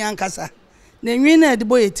ho ofia nkasa na nwi na de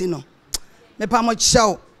boyeti no me pa mo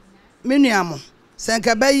chaw me nuamo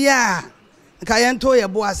senka ba ya ka ye nto ye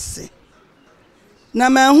bo ase na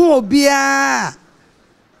ma hu obia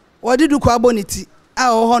wodi du kwa boniti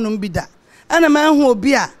a wo ho no bida ana ma hu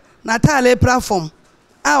obia na tale platform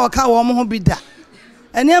a wo ka wo mo ho bida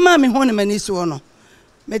ene ma me ho ne mani so no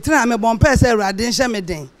me tena me bon pese awrade nhye me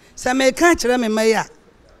den se me ka kire me maya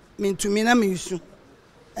me ntumi na me yusu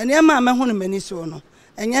ene ma me ho ne mani so no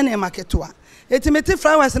enye ne maketoa eti me ti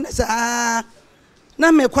flowers ne sa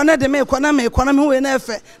na me kwana de me kwana me hu we na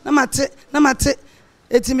efe na mate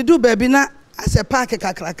eti me du baby na ase park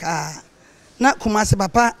kakraka na kumase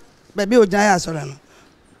papa baby ojan ya sore no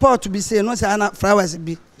pot bi se no sa na flowers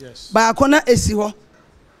bi ba akona esi ho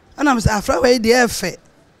ana me sa flower de efe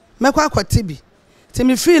me kwa akwate bi ti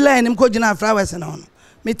me free line m ko gina flowers na no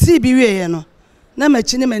me ti bi wiye no na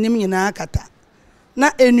machi ne manim nyina akata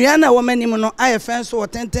na enua na wo manim no aye fen so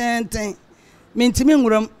tenten mintimi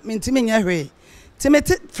nguram mintimi nya hwe ti me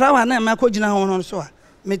ti flower na ma ko gina ho no so a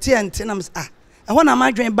me ti ente na me sa ho na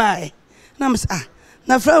ma dwen bae na me sa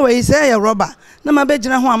na flower yi say ya rubber na ma be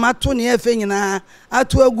gina ho amato ne efe nyina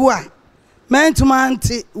ato agu a mentuma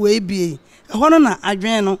anti we bie ho no na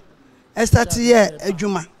adwen no estati ye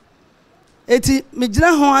adwuma eti me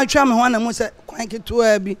gina ho atwa me ho na mu se kwan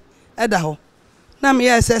ketua bi eda ho na me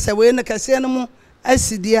ye se we ne kase no mu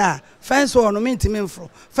asidi a fence no mentimi mfro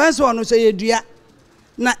fence no so ye dua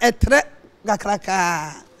na etre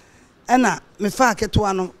gakraka ana me fa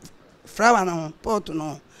ketua no flower no pot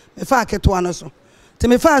no me fa ketua no so ti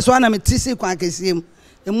me fa so ana me tisi kwan kesiem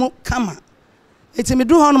emu kama eti me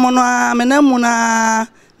du ho no no me na mu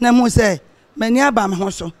na mu se mani aba me ho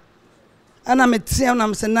so ana me tiem na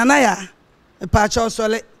me se nana ya me pa cha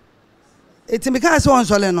osole eti me ka se on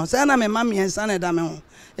sole no se ana me ma me ensa na da me ho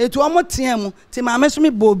eti o mo tiem mu ti ma me so me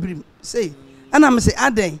bobrim sei ana me se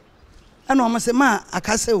aden ana o mo se ma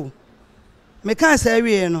akase o me ka se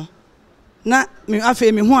awie no na me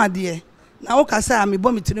afa me hu ade na wo kasa me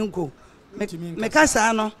bo me tirinko me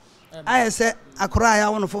kasa no aye se akora ya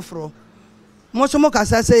wo no foforo mo so mo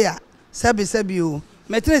kasa se ya sebi o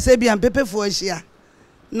me tire se bi am pepefo ahia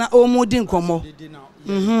na omu di nkomo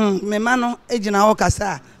me ma no ejina ho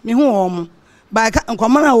kasa me hu omu ba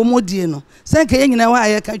nkomo na omu die no se nke nyina ho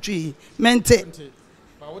aye ka twi mente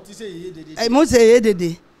ba what say ye dede mo say ye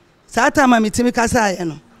dede sa ta ma mitimi kasa aye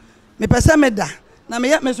no me pesa me da na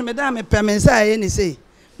me so me da me pe me nsa aye ni sei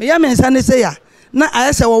me ya me nsa ni sei ya na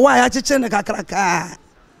aye se wo wa ya chiche ne kakraka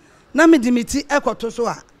na me dimiti ekoto so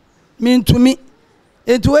a me ntumi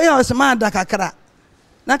etu we ya osema da kakra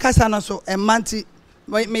na kasa no so emanti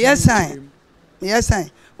me yesan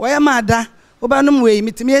wo ya ma da wo ba no we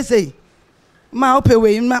mitimi esei ma ope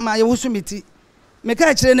we ma ye wusu miti me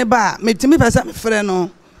ka kire ne ba mitimi pesa me frɛ no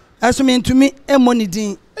aso me ntumi emoni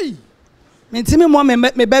din mitimi mo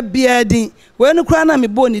me ba bia din we no kura na me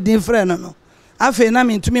bo ni din frɛ no afi na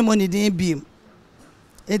me ntumi mo ni din biem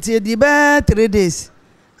eti di ba 3 days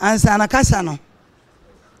ansa na kasa no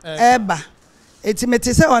eba eti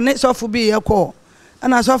meti se one sofo bi ye ko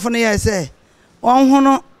ana sofo no ye se on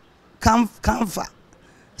hono kamfa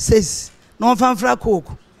says no fanfra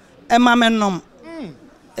coke ema me nom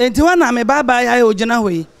enti wana me baba ya ogina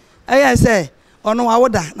hoyi eye se ono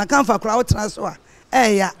wawoda na kamfa kura wotena so a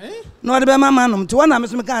eya no de be mama nom ti wana me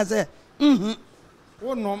so me kan se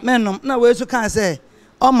wonom me nom na we so kan se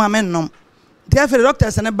o ma me nom ti afere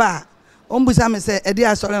doctors ne ba ombusa me se edi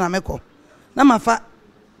asore na me ko na mafa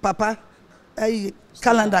papa ai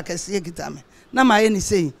calendar kese kita me na ma ye ni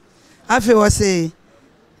sei afi wo sei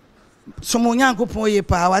somo nyankopon ye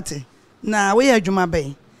pa wate na we adwuma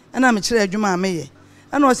ben na me kire adwuma me ye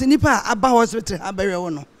ana wo se nipa aba hospital abewe wo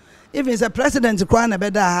no even the president kwa na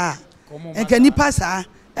beda ha enka nipa sa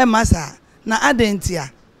e masa na adentia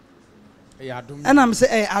ana me se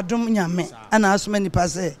adom nyame ana asoma nipa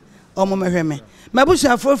se omo mehweme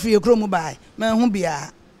mabusha afofie kromu bai me hu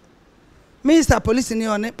bia Mr. Police ni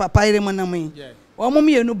one papa ire mo na mu omo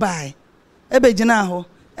me enu bai e be gina ho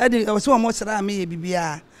e de so omo sra me ye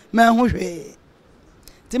bibia me hu hwe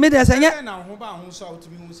ti me de sanya na ho ba ho so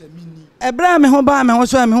utimi hu se mini ebra me ho ba me ho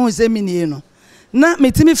so me hu se mini no na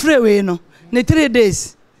metimi free we no ne 3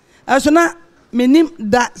 days aso na menim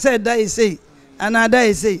da say da e say another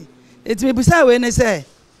e say etimi busa we ne say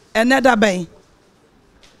another ben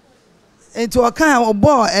enti o kan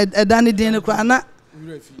obo edane din ne kra na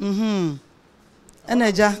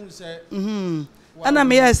eneja ana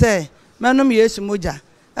me ye say manom Yesu moja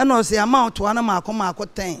ana o say amount to ana makoma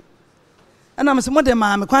akoten ana me se mo de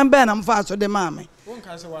maame kwan be na mfa so de maame won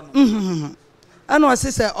kan se wa no ana o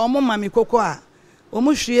say omo maame koko a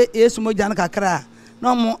omo hwie Yesu moja na kakra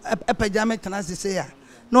na omo epaja me tena sese ya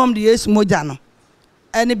na omo de Yesu moja no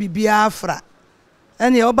ene bibia afra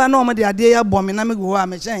ene oba na omo de ade ya bɔ me na me go a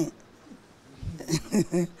me chen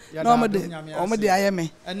na omo de aye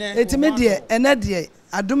me eti me de ene de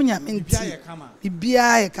adom nyame nti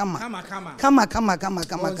bibia ye kama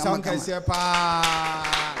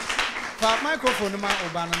fa microphone ma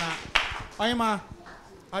obana na oyima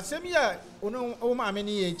asem ya ono o ma me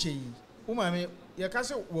ni ye chei o ma me ye ka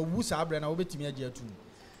se wawu sa abre na obetimi age atu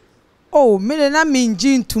oh me na me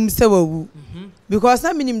nji ntum se wawu because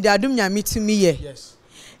na minim de adom nyame tumi ye yes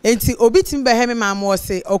enti obitim be he me ma mo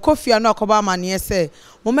se okofia na okoba mane se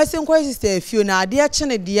mo mese nko sister afio na ade a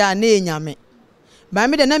chene dia na enyame ba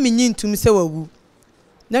me de na me nyi ntum se wawu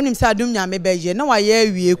na nim se adom nyame be ye na wa ye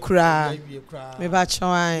awie kura me ba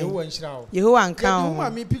chwan Yehowa nka o ma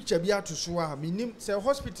me picture bi atoso a me nim se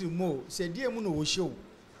hospital mo se die mu no wo show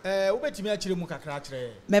obetimi a kire mu kakra kire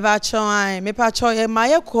me ba chwan me pa chwan ma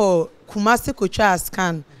ye ko Kumasi ko twa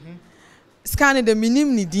scan scan de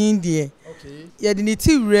minim ni din de okay ye de ni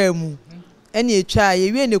ti wura mu ene etwa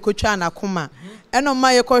ye wie ne ko twa na koma eno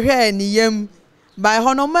ma ye ko hwe ni yam by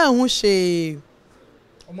hono ma hu hye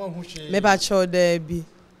omo hu hye me ba chwa da bi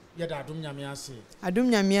ye da adom nyame ase adom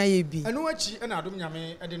nyame aye bi eno achi na adom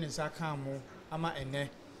nyame de ne nsa kan mo ama ene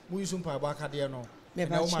mu yusu mpa ba akade no me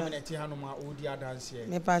ba chwa me ti hanu ma odi adanse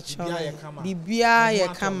me ba chwa bibia ye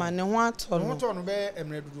kama ne ho ato no ho to no be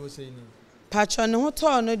emre dudu osei ni pacho ne ho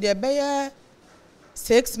to no de be ye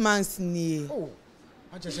 6 months ni oh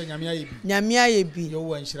acha se nyame aye bi yo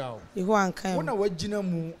wa nhyira o yeho ankan wona wagina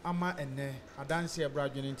mu ama ene adanse ebra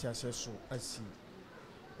dwene nti ase so asi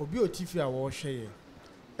obi otifi a wo hweye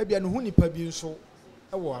ebia no hu nipa bi nso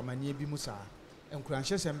ewo amanye bi mu saa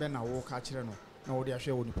enkuranhye sembe na wo ka kire no na wo de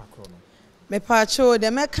ahwe wo nipa kro no me pacho de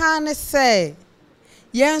meka ne se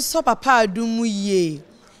yen so papa adum ye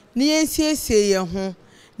ni yen siesie ye ho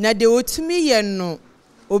na de otumi ye no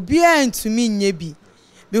obi antumi nye bi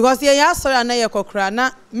because ye ya sorry na ye kokra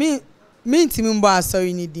na mi ntimi mbo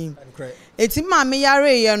asori ni dim eti ma me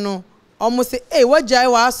yare ye no omo se wajai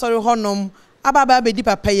wa asori honom ababa be di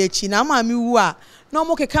papa ye chi na ma mi wu a na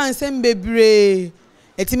omo keka nsem bebre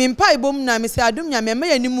eti me mpa ibom na me se adom nyame ma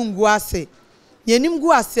yanim ngu ase yanim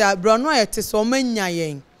gu ase abrono ayete so manya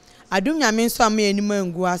yen adom nyame nso ama yanim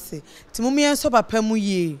ngu ase ti mum yen so papa mu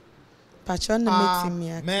ye pacho na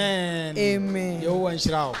metimi amen amen Yehowa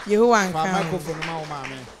nshirao Yehowa nka pa microphone ma wo ma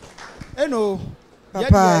amen eno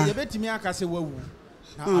papa ye betimi aka se wawu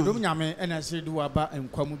na adom nyame ena se du aba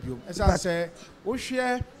enkwamu biom esa se wo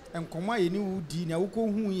hwe enkomo ayeni wudi na wo ko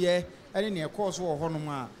hu ye ene ne ekọ so wo honom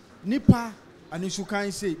a nipa anisu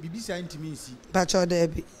kan se bibisa ntimi nsi pacho da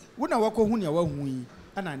bi wo na wako hu ne wa hu yi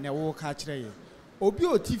ana ne wo ka kire ye obi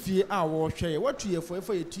otifie a wo hwe ye watu ye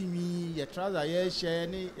fo ye timi ye trouser ye hye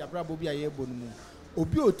ne ya brabo bi a ye bonu mu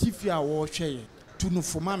obi otifie a wo hwe ye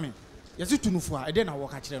tunufu mame ye se tunufu a ede na wo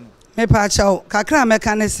ka kire no me pacho kakra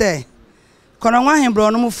meka ne se kononwa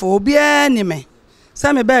hembro no mfo obi ani me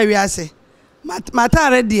se me ba wiase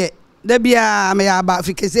matare de da bia me ya ba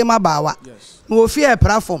fikese ma bawa wo fie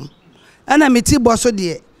platform ana meti boso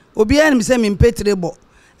de obi ani me se me mpetre bo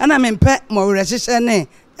ana me mpe mo wure hyehyɛ ne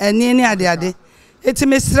ani ne ade eti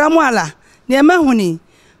mesra mu ala ne mahuni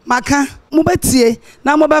maka mo betie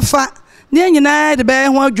na mo befa ne nyina de be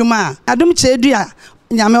ho adwuma Adom Kyei-Duah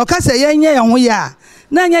nyame okase yenye ye ho ya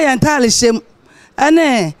na nya ye ntale hyem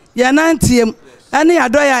ane ye nantiem ane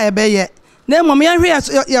adoya ye beye na mom ye hwe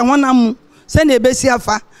ye honam se na ebesi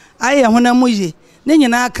afa aye ye honam ye ne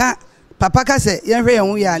nyina aka papa kase ye hwe ye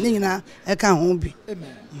ho ya ne nyina eka ho bi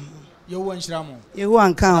amen Yehowa nshiramo Yehowa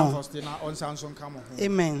nka ho na onsanso nka mo ho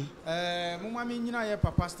amen mumma me nyina ye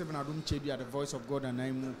papa Stephen Adom Kyei-Duah the voice of God and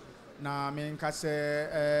aimu na me nka se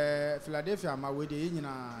Philadelphia ma we de nyina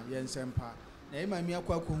ye nsempa na e ma mi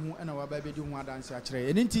akwa ko hu na wa ba be di hu adanse a kire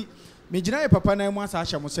eni nti me gyina ye papa na mu asa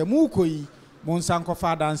ahye mo se mu koyi mo nsan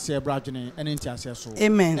kofa adanse bradwene eni nti ase so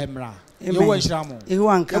amen emra Yehowa nshiramo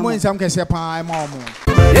Yehowa nka mo nsam kese pa e ma o mo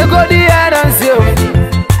You go the adanse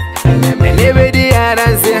me live the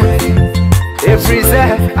adanse every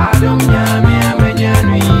say Adom nyame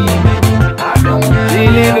amenyanwi Adom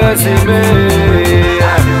believersworshipcentre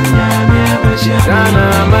Adom nyame ameshana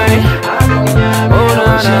mai oh na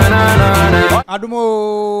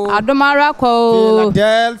Adom arako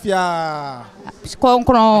Philadelphia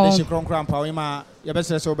konkron ade shikronkran pa we ma ye be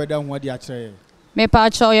se obeda hu ade a kire me pa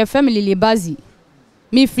cho ye family libazi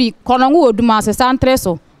mi free konongo oduma se santre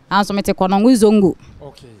so anso mete konongo zongo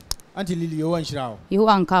okay anti lili Yehowa nshirao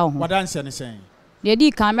Yehowa nka ho wadanse ne sen de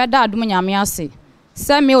di kan me da Adom nyame ase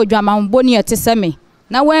se me odwama mboni ete se me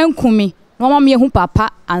na wankumi na mama me hu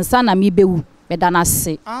papa ansa na me bewu me da na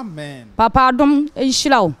se amen papa Adom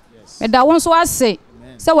nshirao me da won so ase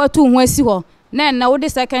se watu hu asi ho na wo de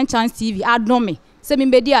second chance TV Adom me se me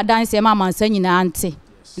bedi adanse ma mansa nyina ante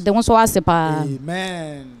de won so ase pa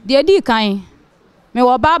amen de di kan me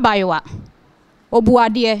wo baba yowa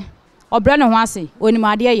obuade obre ne ho ase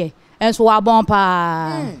onimade ye enso wa bon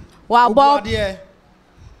pa wa bon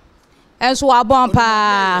enso wa bon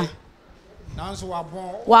pa nanso wa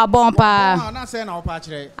bon pa na se na wo pa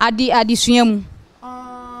kire adi suamu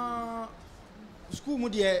school mu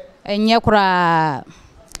de enye kura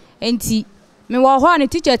enti me wo ho ne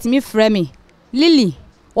teacher ti mi frɛ me Lily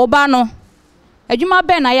oba no adwuma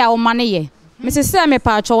be na ya wo mane ye me se me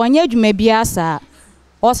pa cho wanya adwuma bia sa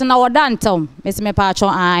o se na woda ntam me se me pa cho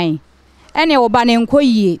an ene oba ne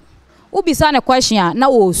nkoyie ubisa ne question na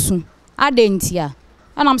osu adentia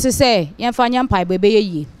anam se yemfa nyampa bebe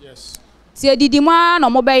ye yes ti edidi ma na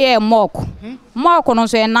mo be ye mock no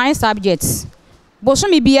so 9 subjects boso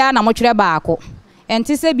mi bia na mo twere baako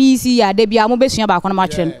enti se BC ya de bia mo besua baako na ma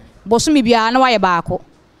twere boso mi bia na wa ye baako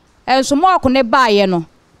enso mock ne baaye no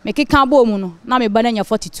me keka bo mu no na me ba na nya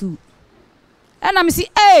 42 ena me si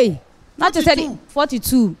na te se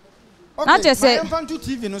 42 na te se fantu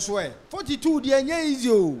TV no so 42 de anya easy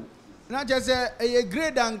o na te se e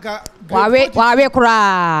grade anka wawe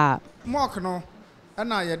kura mock no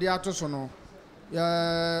na ye de ato so no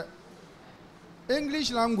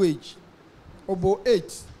English language obo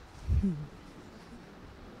 8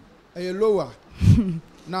 a lower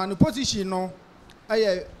now the position no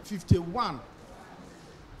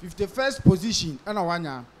 51st position and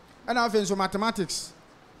wanya and I so mathematics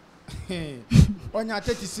onya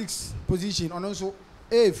 36 position and also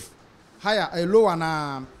 8th higher a lower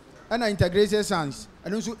na and integrated science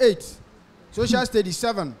and also 8 social studies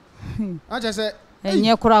 7 I just say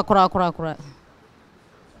enye kura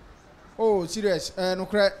oh serious no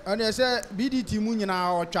kra and I say BDT mu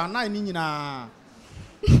nyina o twa 9 ni nyina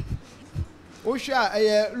o sha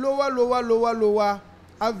lower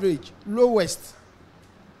average lowest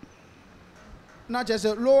na just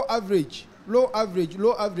say low average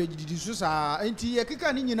did so sa enti ye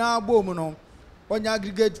kika ni nyina bom no onya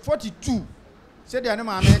aggregate 42 said ya ne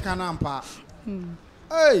ma America na mpa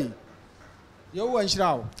Hey. You want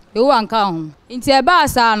shroud. You want come. Into a bar,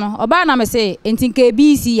 son, or bar, I say, and think a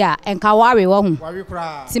BC ya and Kawari won't. Worry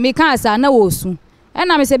cry. Simikasa, no soon.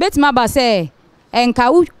 And I say, bet my bar say, and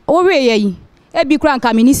Kau, or ye, a big crank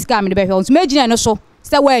coming is coming the back. Imagine and so,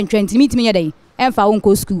 stay away and meet me a day, and for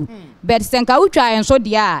uncle school. Bet Stanka try and so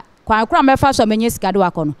dear, quite cram my first of many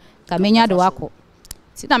scaduacon, Camenia duaco.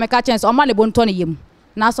 Sit down, make a chance on money bon Tony him.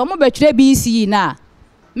 Now some betray BC na.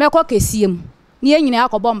 Meko kesim. Near in a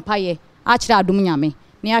bomb pie, Achra Dumiame,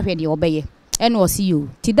 near ready obey. And was you.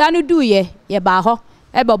 Tidanu do ye baho,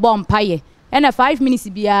 eba bomb pie. And a 5 minutes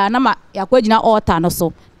be a nama yaquagina or tan or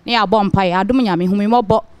so. Near bomb pie, Adumiame, whom we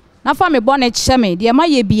mobo. Now for me bonnet shame, dear my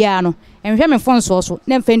biano, and Remy Fons also,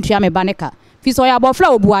 then Fentriame Baneca. Fisoya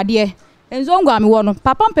boflow boadier. And Zongami one,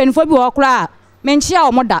 Papa pen for you or cry. Menchia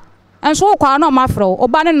or moda. And so quite no mafro, or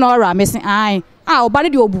banner nora, missing eye. Ah, body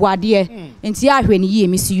do boadier. And see I when ye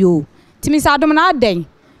miss you. Timis Adom day.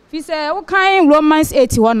 Fi say what kind Romans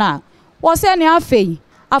 81 na. Was any afe.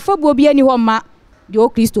 Afo bo bi ani ho ma de o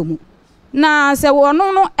Kristo mu. Na se wo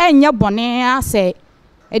no enye bone ase.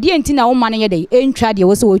 E de enti na wo ma ne ye dey entwa de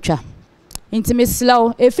wo se wo twa. Intimi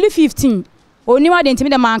slow e free 15. Oni wa de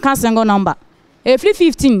intimi de man kan single number. E free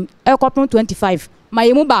 15 e kopon 25. Ma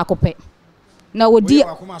ye mu ba akopɛ. Na wo di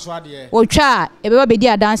wo twa e be ba be di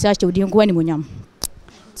adanse a che wo di nko ani monyam.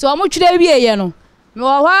 So omo twere wie ye no. Me wo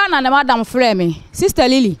hwa na madam frɛ me sister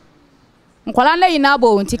Lily nkwala na yina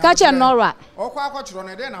bo nti ka che nora okwa akɔtwero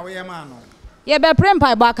no de na we ye ma no ye be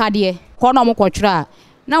prempa ba kade ko no mo kɔtwera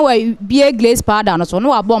na wa bie glaze powder no so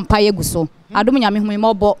no wa bɔ mpa ye guso adom nyame hu me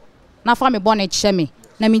mɔbɔ na fa me bɔ na kyɛ me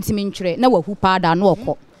na mintimi ntwere na wa hu powder no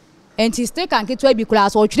ɔkɔ enti stick an ketwa bi kura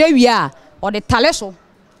so ɔtwere wi a ɔde tale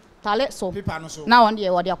so paper no so na won de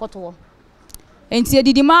ɔde akɔto enti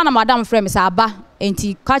edidi ma na madam frɛ me sa aba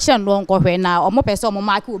enti ka che no nkɔhwɛ na ɔmo pɛ sɛ ɔmo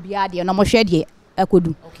mark obi ade na mo hwɛ de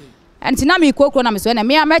akodu enti na me kokro na me so na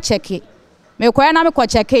me am check me kɔ na me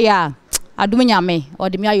kɔ check ya adum nyame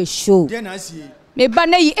ɔde me ayo show de na asie me ba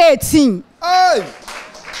na yi 18 hey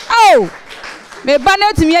oh me ba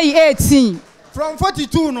na timi yi 18 from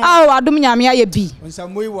 42 no oh adum nyame aye bi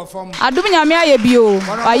onsamoi wo fam adum nyame aye bi o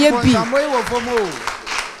aye bi onsamoi wo fam o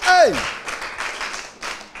hey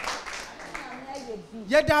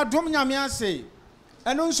yeda adom nyame ase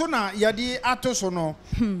eno nso na yedi ato so no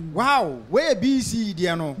wow where BC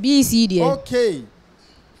dia no BC dia okay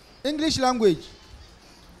English language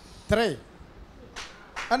 3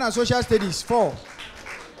 and social studies 4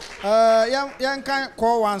 yan kan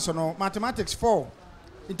core 1 so no mathematics 4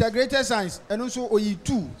 integrated science eno nso oyi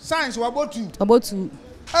 2 science about 2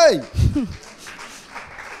 hey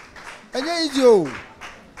enye easy o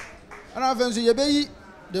ana fenso ye be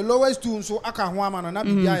the lowest two so aka ho ama no na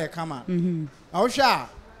bibia ye kama na wo hwa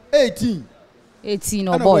 18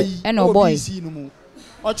 no boy no boy BC no mu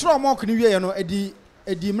o chiro mo kunu wie no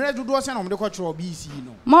edi mre dodo se na mo de ko chiro BC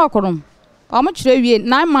no mo korom o mo chiro wie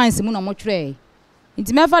 9 months mu na mo chiro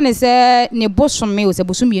nti me fa ne se ne bosome o se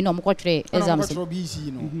bosome no mo ko chiro exams chiro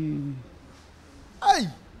BC no ai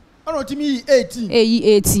ono timi 18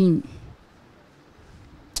 18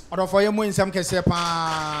 odo for ye mo nsam kese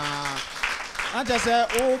pa ante se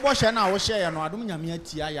o bo hye na wo hye no adom nyame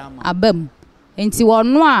atia ya ma abam enti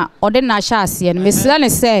wono a ode na hye ase no mesla ne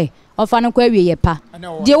se ofa no kwa wie ye pa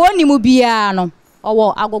de woni mu bia no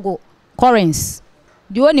owo agogo currents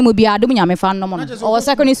de woni mu bia adom nyame fa no mo no owo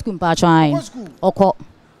secondary school pa twan okọ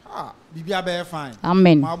bibia be fine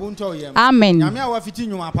amen ma bunto ye amen nyame a wa fiti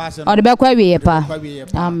nyuma pa se no ode be kwa wie ye pa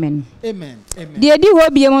amen amen de di ho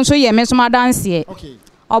bia mo so ye me so madanse okay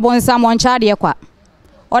obonsa mo ncha de kwa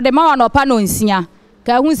ode ma wa no pa no nsia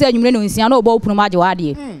ka hu se anwumre no nsia na obo opunu maje wa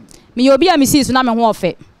de me obi a me si so na me ho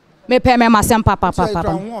ofe me pe me masem papa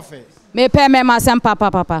me pe me masem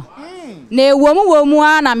papa na ewo mu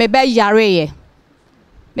a na me be yare ye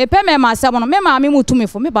me pe me masem no me ma me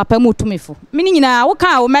mutumifo me papa mutumifo me ni nyina wo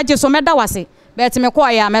ka wo meje so me da wase bet me ko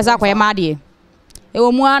ya me za ko ye ma de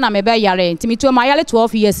ewo mu a na me be yare ntimi to ma yale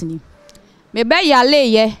 12 years ni me be yale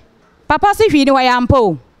ye papa si hwi ni wa ya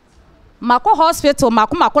mpo mako hospital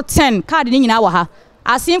mako 10 card ni nyina wa ha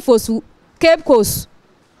asinfosu Cape Coast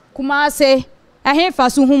Kumase ehemfa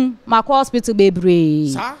so hum mako hospital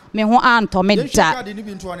bebre me ho anto me da card ni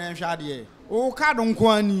bi nto na nhwa de o card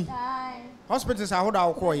nko ani hospitals ahoda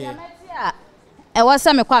wo ko ye e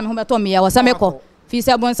wasa me kwa me ho beto me ya wasa me ko fi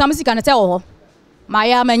se bon sam sika ne te wo ho ma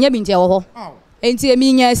ya ma nya bi nje wo ho enti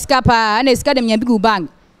emi nya sika pa na sika dem nya big bang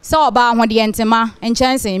se oba ho de entema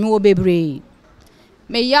enchanse me wo bebre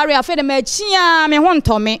me yare afa de ma chia me ho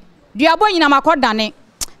ntome duabo nyina makodane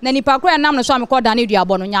na nipa kura nam no so amekodane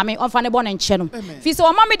duabo no nyame onfa ne bo ne nche no fi se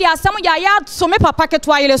o ma me de asem ya so me papa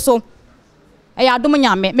keto ayele so e ya adom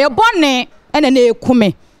nyame me bone ene na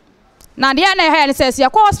ekume na de na he ne say ye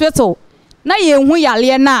hospital na ye hu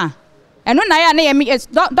yale na eno na ya na ye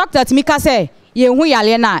doctor timika say ye hu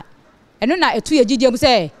yale na eno na etu ye gigem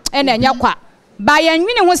say ene nya kwa ba ye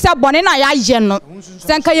nwini hu se bone na ya ye no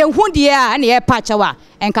senka ye hu de a na ye pa chawa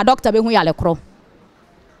enka doctor be hu yale kro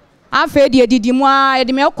afa de didimu a ye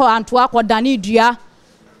de me ko anto akoda ne dua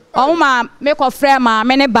o ma me ko frɛ ma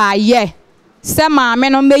me ne ba ye se ma me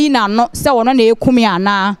no meyi na no se wono na ekumi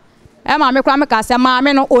ana e ma me kra me ka se ma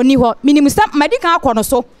me no oni ho minim se medical akono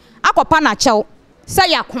so akopa na chew se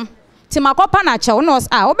yakon ti makopa na chew no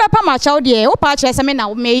wo be pa ma chew de wo pa kire se me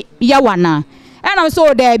na me ye wana e na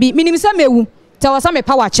so da bi minim se mewu te wo se me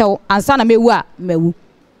pa wa chew ansa na mewu a mewu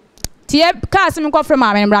ti e ka se me ko frɛ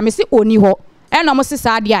ma me bra me se oni ho e na mo se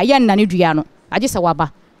sa de a ye nna ne dua no age se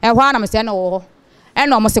waba e ho na me se na wo ho e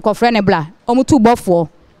na mo se ko frɛ ne bla o mu tu bofo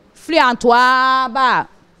free antoa ba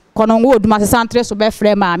konongo oduma centre so be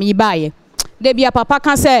frɛ ma mi ba ye de bia papa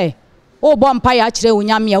kan say o bo mpa ya kire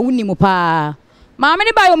onyame a wunimu pa ma me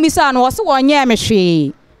ne ba yo misa no wo se wo nye me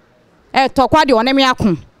hwe e tokwa de one me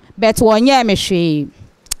akon bet wo nye me hwe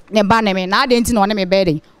ne ba ne me na ade nti na one me be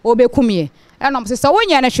de o be kumie e no se wo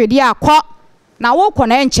nye ne hwe de akọ na wo kọ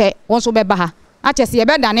na enche wo so be ba ha a che se ye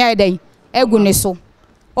be dane ayi dai egu ne so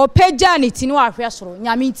o peja ni ti ni wa hwe soro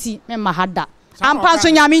nyame ti me mahada ampa so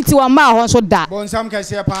nyame ti wa ma ho so da bonsam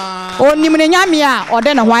kase pa onim ne nyame a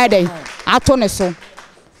ode ne ho ayi dai ato ne so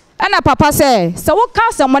ana papa se wo ka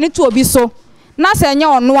se money to obi so na se nya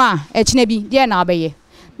ono a ekine bi de na abeye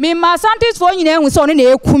me ma santis fo nyina ehu se ono na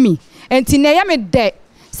ekumi enti na ye me de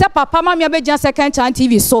se papa ma me abegya second chance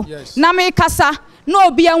TV so na me kasa na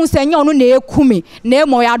obi ehu se nya ono na ekumi na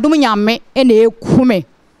emo ya adom nyame e na ekumi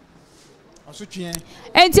asotwe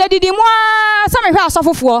enti adidi mo sa me hwe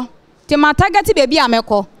asofofo ti ma target baby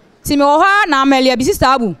ameko ti me wo ha na amelia bi sister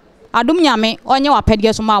abu adom nyame onye wa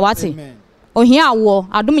pede so ma wate ohia wo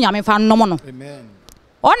adom nyame fa nnom no amen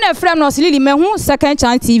ona frem no silili mehu second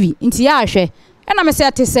chance TV nti ya ahwe e na me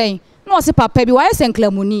se te sen na o se papa bi wa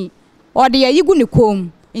esenklamuni o de yigu ne kom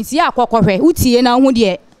nti ya akọkọhwe utie na hu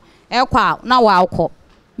de ekwa na wa akọ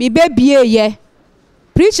mi bebie ye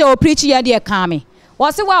preacher o preach ye de ka me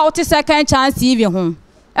wo se wa o te second chance TV ho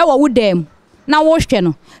e wo wudem na wo hwe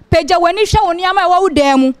no peja wani hwe woni ama e wo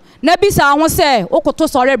wudem na bisa ho se okoto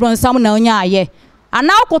sore bronsam na onya aye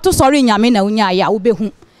ana okoto sore nyame na onya aye wo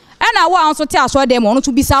behu na wo anso te aso dem ono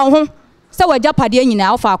to bisa ho se waja pade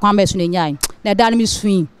nyina ofa akwan ba so na nyai na dan mi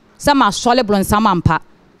suin se ma sole bronsam ampa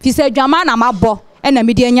fi se dwama na mabo na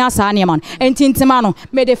me de anya sa ne man entintima no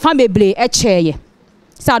me de fa beble e cheye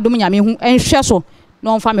se adom nyame hu enhwe so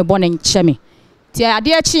no mfa me bone nche me ti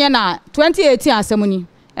ade a chie na 2018 asemuni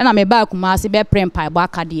na me ba kuma se be prempa bo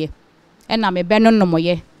akade na me be no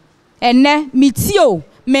nomoye enne mitio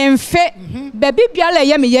memfe bebi biala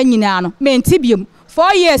ye me ye nyina no me ntibiem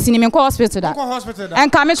 4 years ni me ko hospital da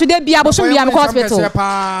enka me so de bia bo so bia me ko hospital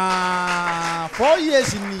 4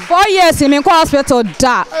 years ni 4 years ni me ko hospital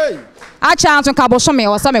da a chance ka bo so me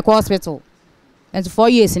o sa me ko hospital and 4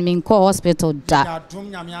 years ni me ko hospital da adom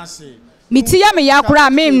nyame ase mitia me ya kura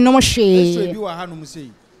me nnom hwe so bi wa ha no mu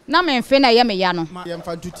sei na me mfe na ye me ya no ye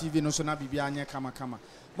mfa tu TV no so na bibia anya kama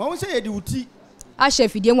ma won say ye di uti a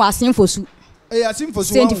chef die mu asenfosu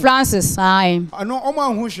asimfosu St Francis ai ano o ma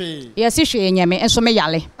hu hwe yes hwe nyame enso me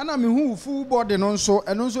yale ana me hu full body no nso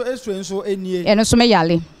eno nso esue nso enie eno so me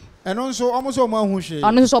yale eno nso o mo so ma hu hwe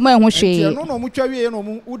ono so ma hu hwe eno no mo twa wie no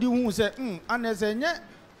mo udi hu se ana se nye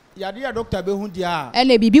yade ya doctor be hu dia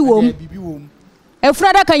ene bibi wom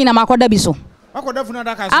efrada kan nyina makoda bi so makoda funa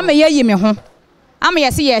da ka so ama ye me ho ama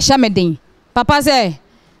ye se ye hya me den papa se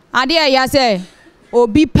ade ya se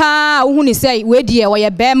obi pa hu ni se we die wo ye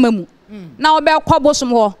be mamu na wo be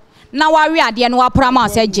kwobosum ho na wa we ade no apra ma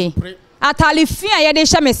se je atale fia ye de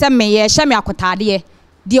hya me se me ye hya me akotade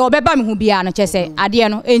de obeba me hu bia no chese ade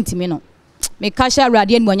no entimi no me ka hya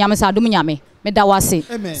awrade ni onyame sa adom nyame me da wase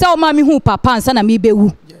se o ma me hu papa nsa na me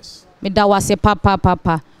bewu me da wase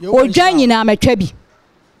papa odwan nyina matwa bi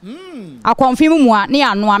akonfim mu a ne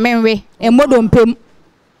ano amenwe emodompem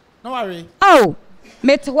na ware oh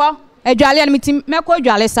metwo adwale na metim mekọ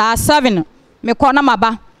adwale saa 7 mekọ na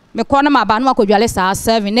maba no makodwale saa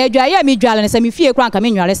 7 na adwaye mi dwale na se me fie kra nka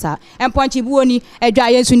me nwale saa emponchi buoni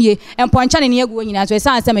adwaye nso nie emponcha ne ne aguo nyina so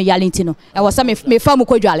esan se me yale nti no e wo se me fa mu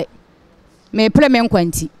kodwale me pre me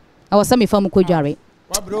nkwanti e wo se me fa mu kodware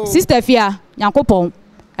sister fia yankopon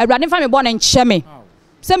awrade fa me bo na nche me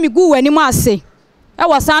se me gu wani mu ase e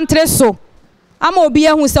wo santre so ama obi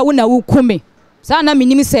ehu se wo na wo kume sa na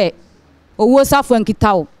minim se owo safo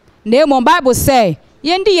nkitawo na emo Bible say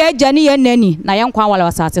yendi ye agya ne ye nani na ye nkwa wala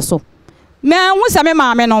wasate so me hu se me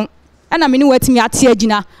maame no ɛna me ne watimi ate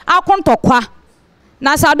agina akontokwa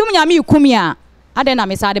na sa adom nyame ikumi a ade na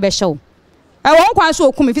me sa de be hyew ɛwɔ nkwan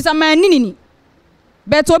so okumi fi sa man ninini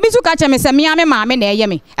but obi su ka kyeme se me ame maame na eye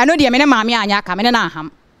me ɛno de me ne maame anya aka me ne na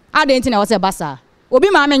aham ade nti na wo se basa obi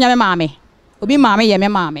maame nyame maame obi maame ye me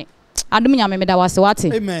maame adom nyame me da wase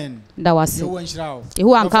wate amen da wase yo wanhyira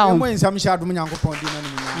ehu anka ho mo nsam hye adom nyankopɔn di na ne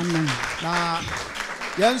amen na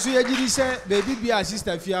yanso yegidi se baby bia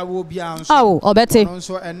sister fia wo bia nso awo obete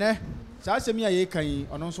nso ene saa asemi a ye kan yi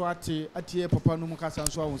ono nso atie papa no mu kasa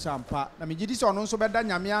nso ahun sampa na megidi se ono nso beda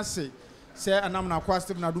nyame ase se anam na kwa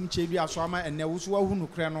stephenadom kyei-duah so ama ene wo so ahu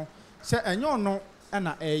nukre no se enye ono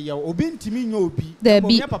na eye obi ntimi nye obi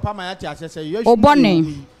Dabi. papa ma yate ase se ye obone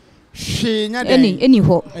hwe nya den eni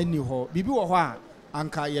ho bibi wo ho a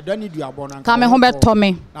anka ye dani duabɔ no anka ka me ho beto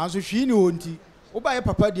me na so hwe ni ho nti oba ye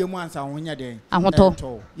papa die mu ansa ho nya den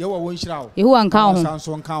ahoto ye wo wonhyira wo ehu anka ho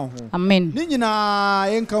sanso nka ho amen ni nyina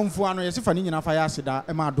yenkamfu ano ye sefa ni nyina fa ya aseda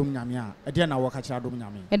e ma adom nyame a e de na wo ka kira adom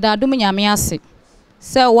nyame me da adom nyame ase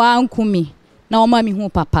se wa ankumi na o ma me hu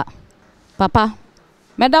papa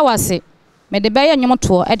me da wase me de be ye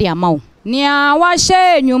nwoto e de ama wo nia wa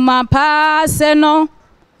hye nyuma pa se no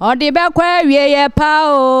o de be kwa wie ye pa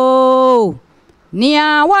o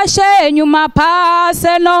nia wa hye nyuma pa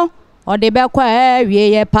se no o de be kwa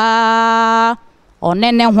wie ye pa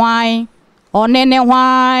onene hwan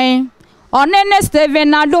onene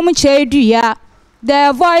stephenadom kyei-duah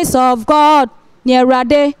the voice of God ni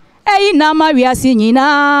Awurade eyi na ma wiase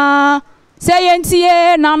nyina se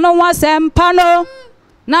yentie na no wasempa no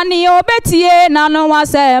na ni obetie na no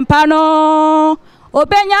wasempa no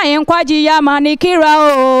obenya enkwagi ya manikira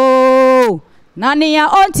o na ni ya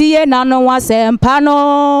ontie na no wasempa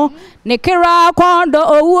no nikira kondo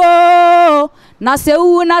owo na se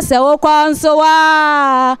wu na se wo kwanso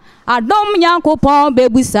wa adom nyankopɔn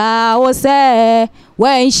bebusa wo se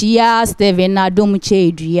wenhia stephenadom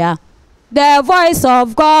kyei-duah the voice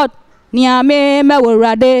of God ni ame me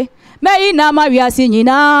Awurade me na ma wiase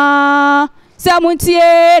nyina se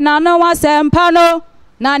muntie na no wasempa no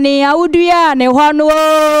na ni awudua ne ho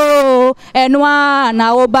no eno a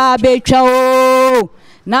na wo ba betwa o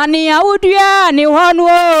na ni awudua ne ho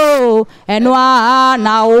no eno a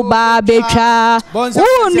na wo ba betwa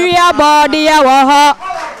unua body ya wo ho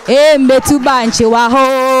metu banche wa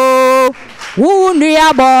ho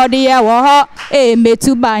unua body ya wo ho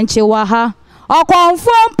metu banche wa ha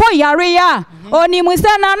okonfo mpo yare ya oni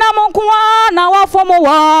musana na monkoa na wafomo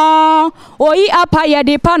wa oyi apaye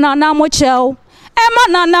de pana na mo chel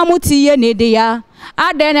ema na mutie ne de ya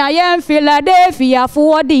adena ye Philadelphia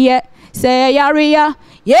fo de ye se yare ya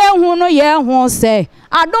ye hu se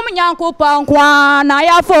adom nyankopɔn kwa na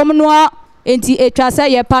ya fom no enti etwa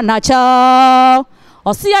se ye pana chel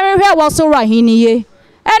osi yarehwe wo so rahiniye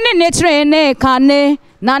ene ne tre ne kane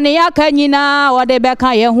na ne aka nyina wo de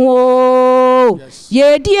beka ye ho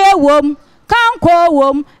ye die wom kanko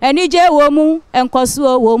wom enije womu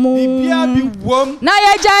enkoso womu bibia bi wom na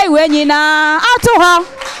ye jai we nyina ato ho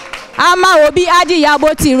ama obi adi ya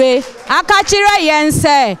botire aka kire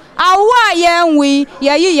yense awa yenwi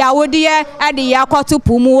yeyi yawode ade yakoto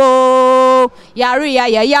pumu o yari ya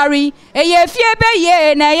yari eye fie be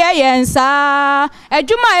ye na ye yensa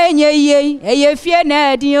adwuma enye ye eye fie na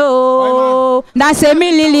adi o na se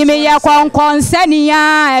milili me ye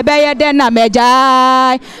konkonsania ebe ye de na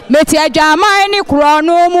mejai meti adwama ni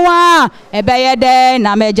krono mu a ebe ye de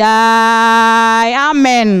na mejai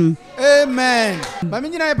amen. Amen. Mami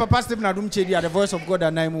nyina papa Stephenadom kyei-duah the voice of God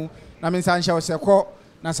anaimu na me sansha wo se ko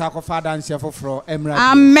na sa ko fa dance foforo emra.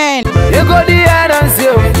 Amen. Ego di dance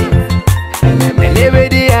o. Elebe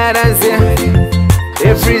di dance.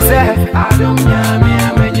 Efriza adom nyame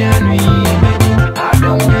amanyanu.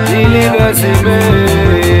 Adom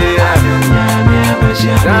believersworshipcentre. Adom nyame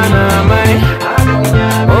amashana mai. Adom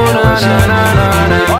nyame. Oh na na na na.